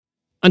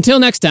 Until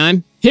next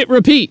time, hit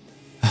repeat.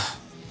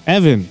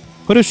 Evan,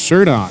 put a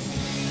shirt on.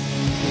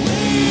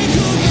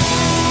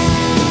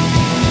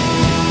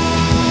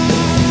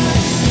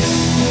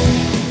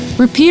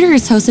 Repeater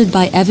is hosted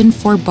by Evan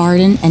Ford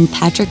Barden and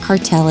Patrick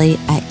Cartelli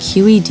at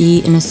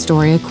QED in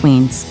Astoria,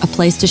 Queens, a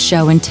place to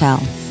show and tell.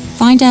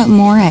 Find out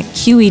more at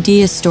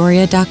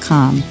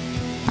QEDAstoria.com.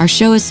 Our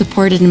show is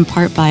supported in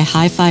part by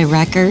Hi-Fi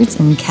Records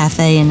and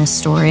Cafe in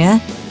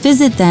Astoria.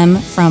 Visit them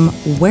from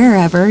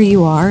wherever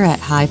you are at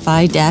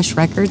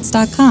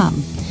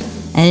hi-fi-records.com.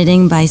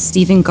 Editing by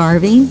Stephen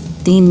Garvey.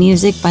 Theme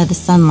music by the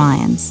Sun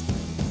Lions.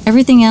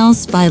 Everything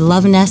else by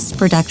Love Nest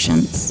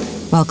Productions.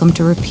 Welcome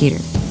to Repeater.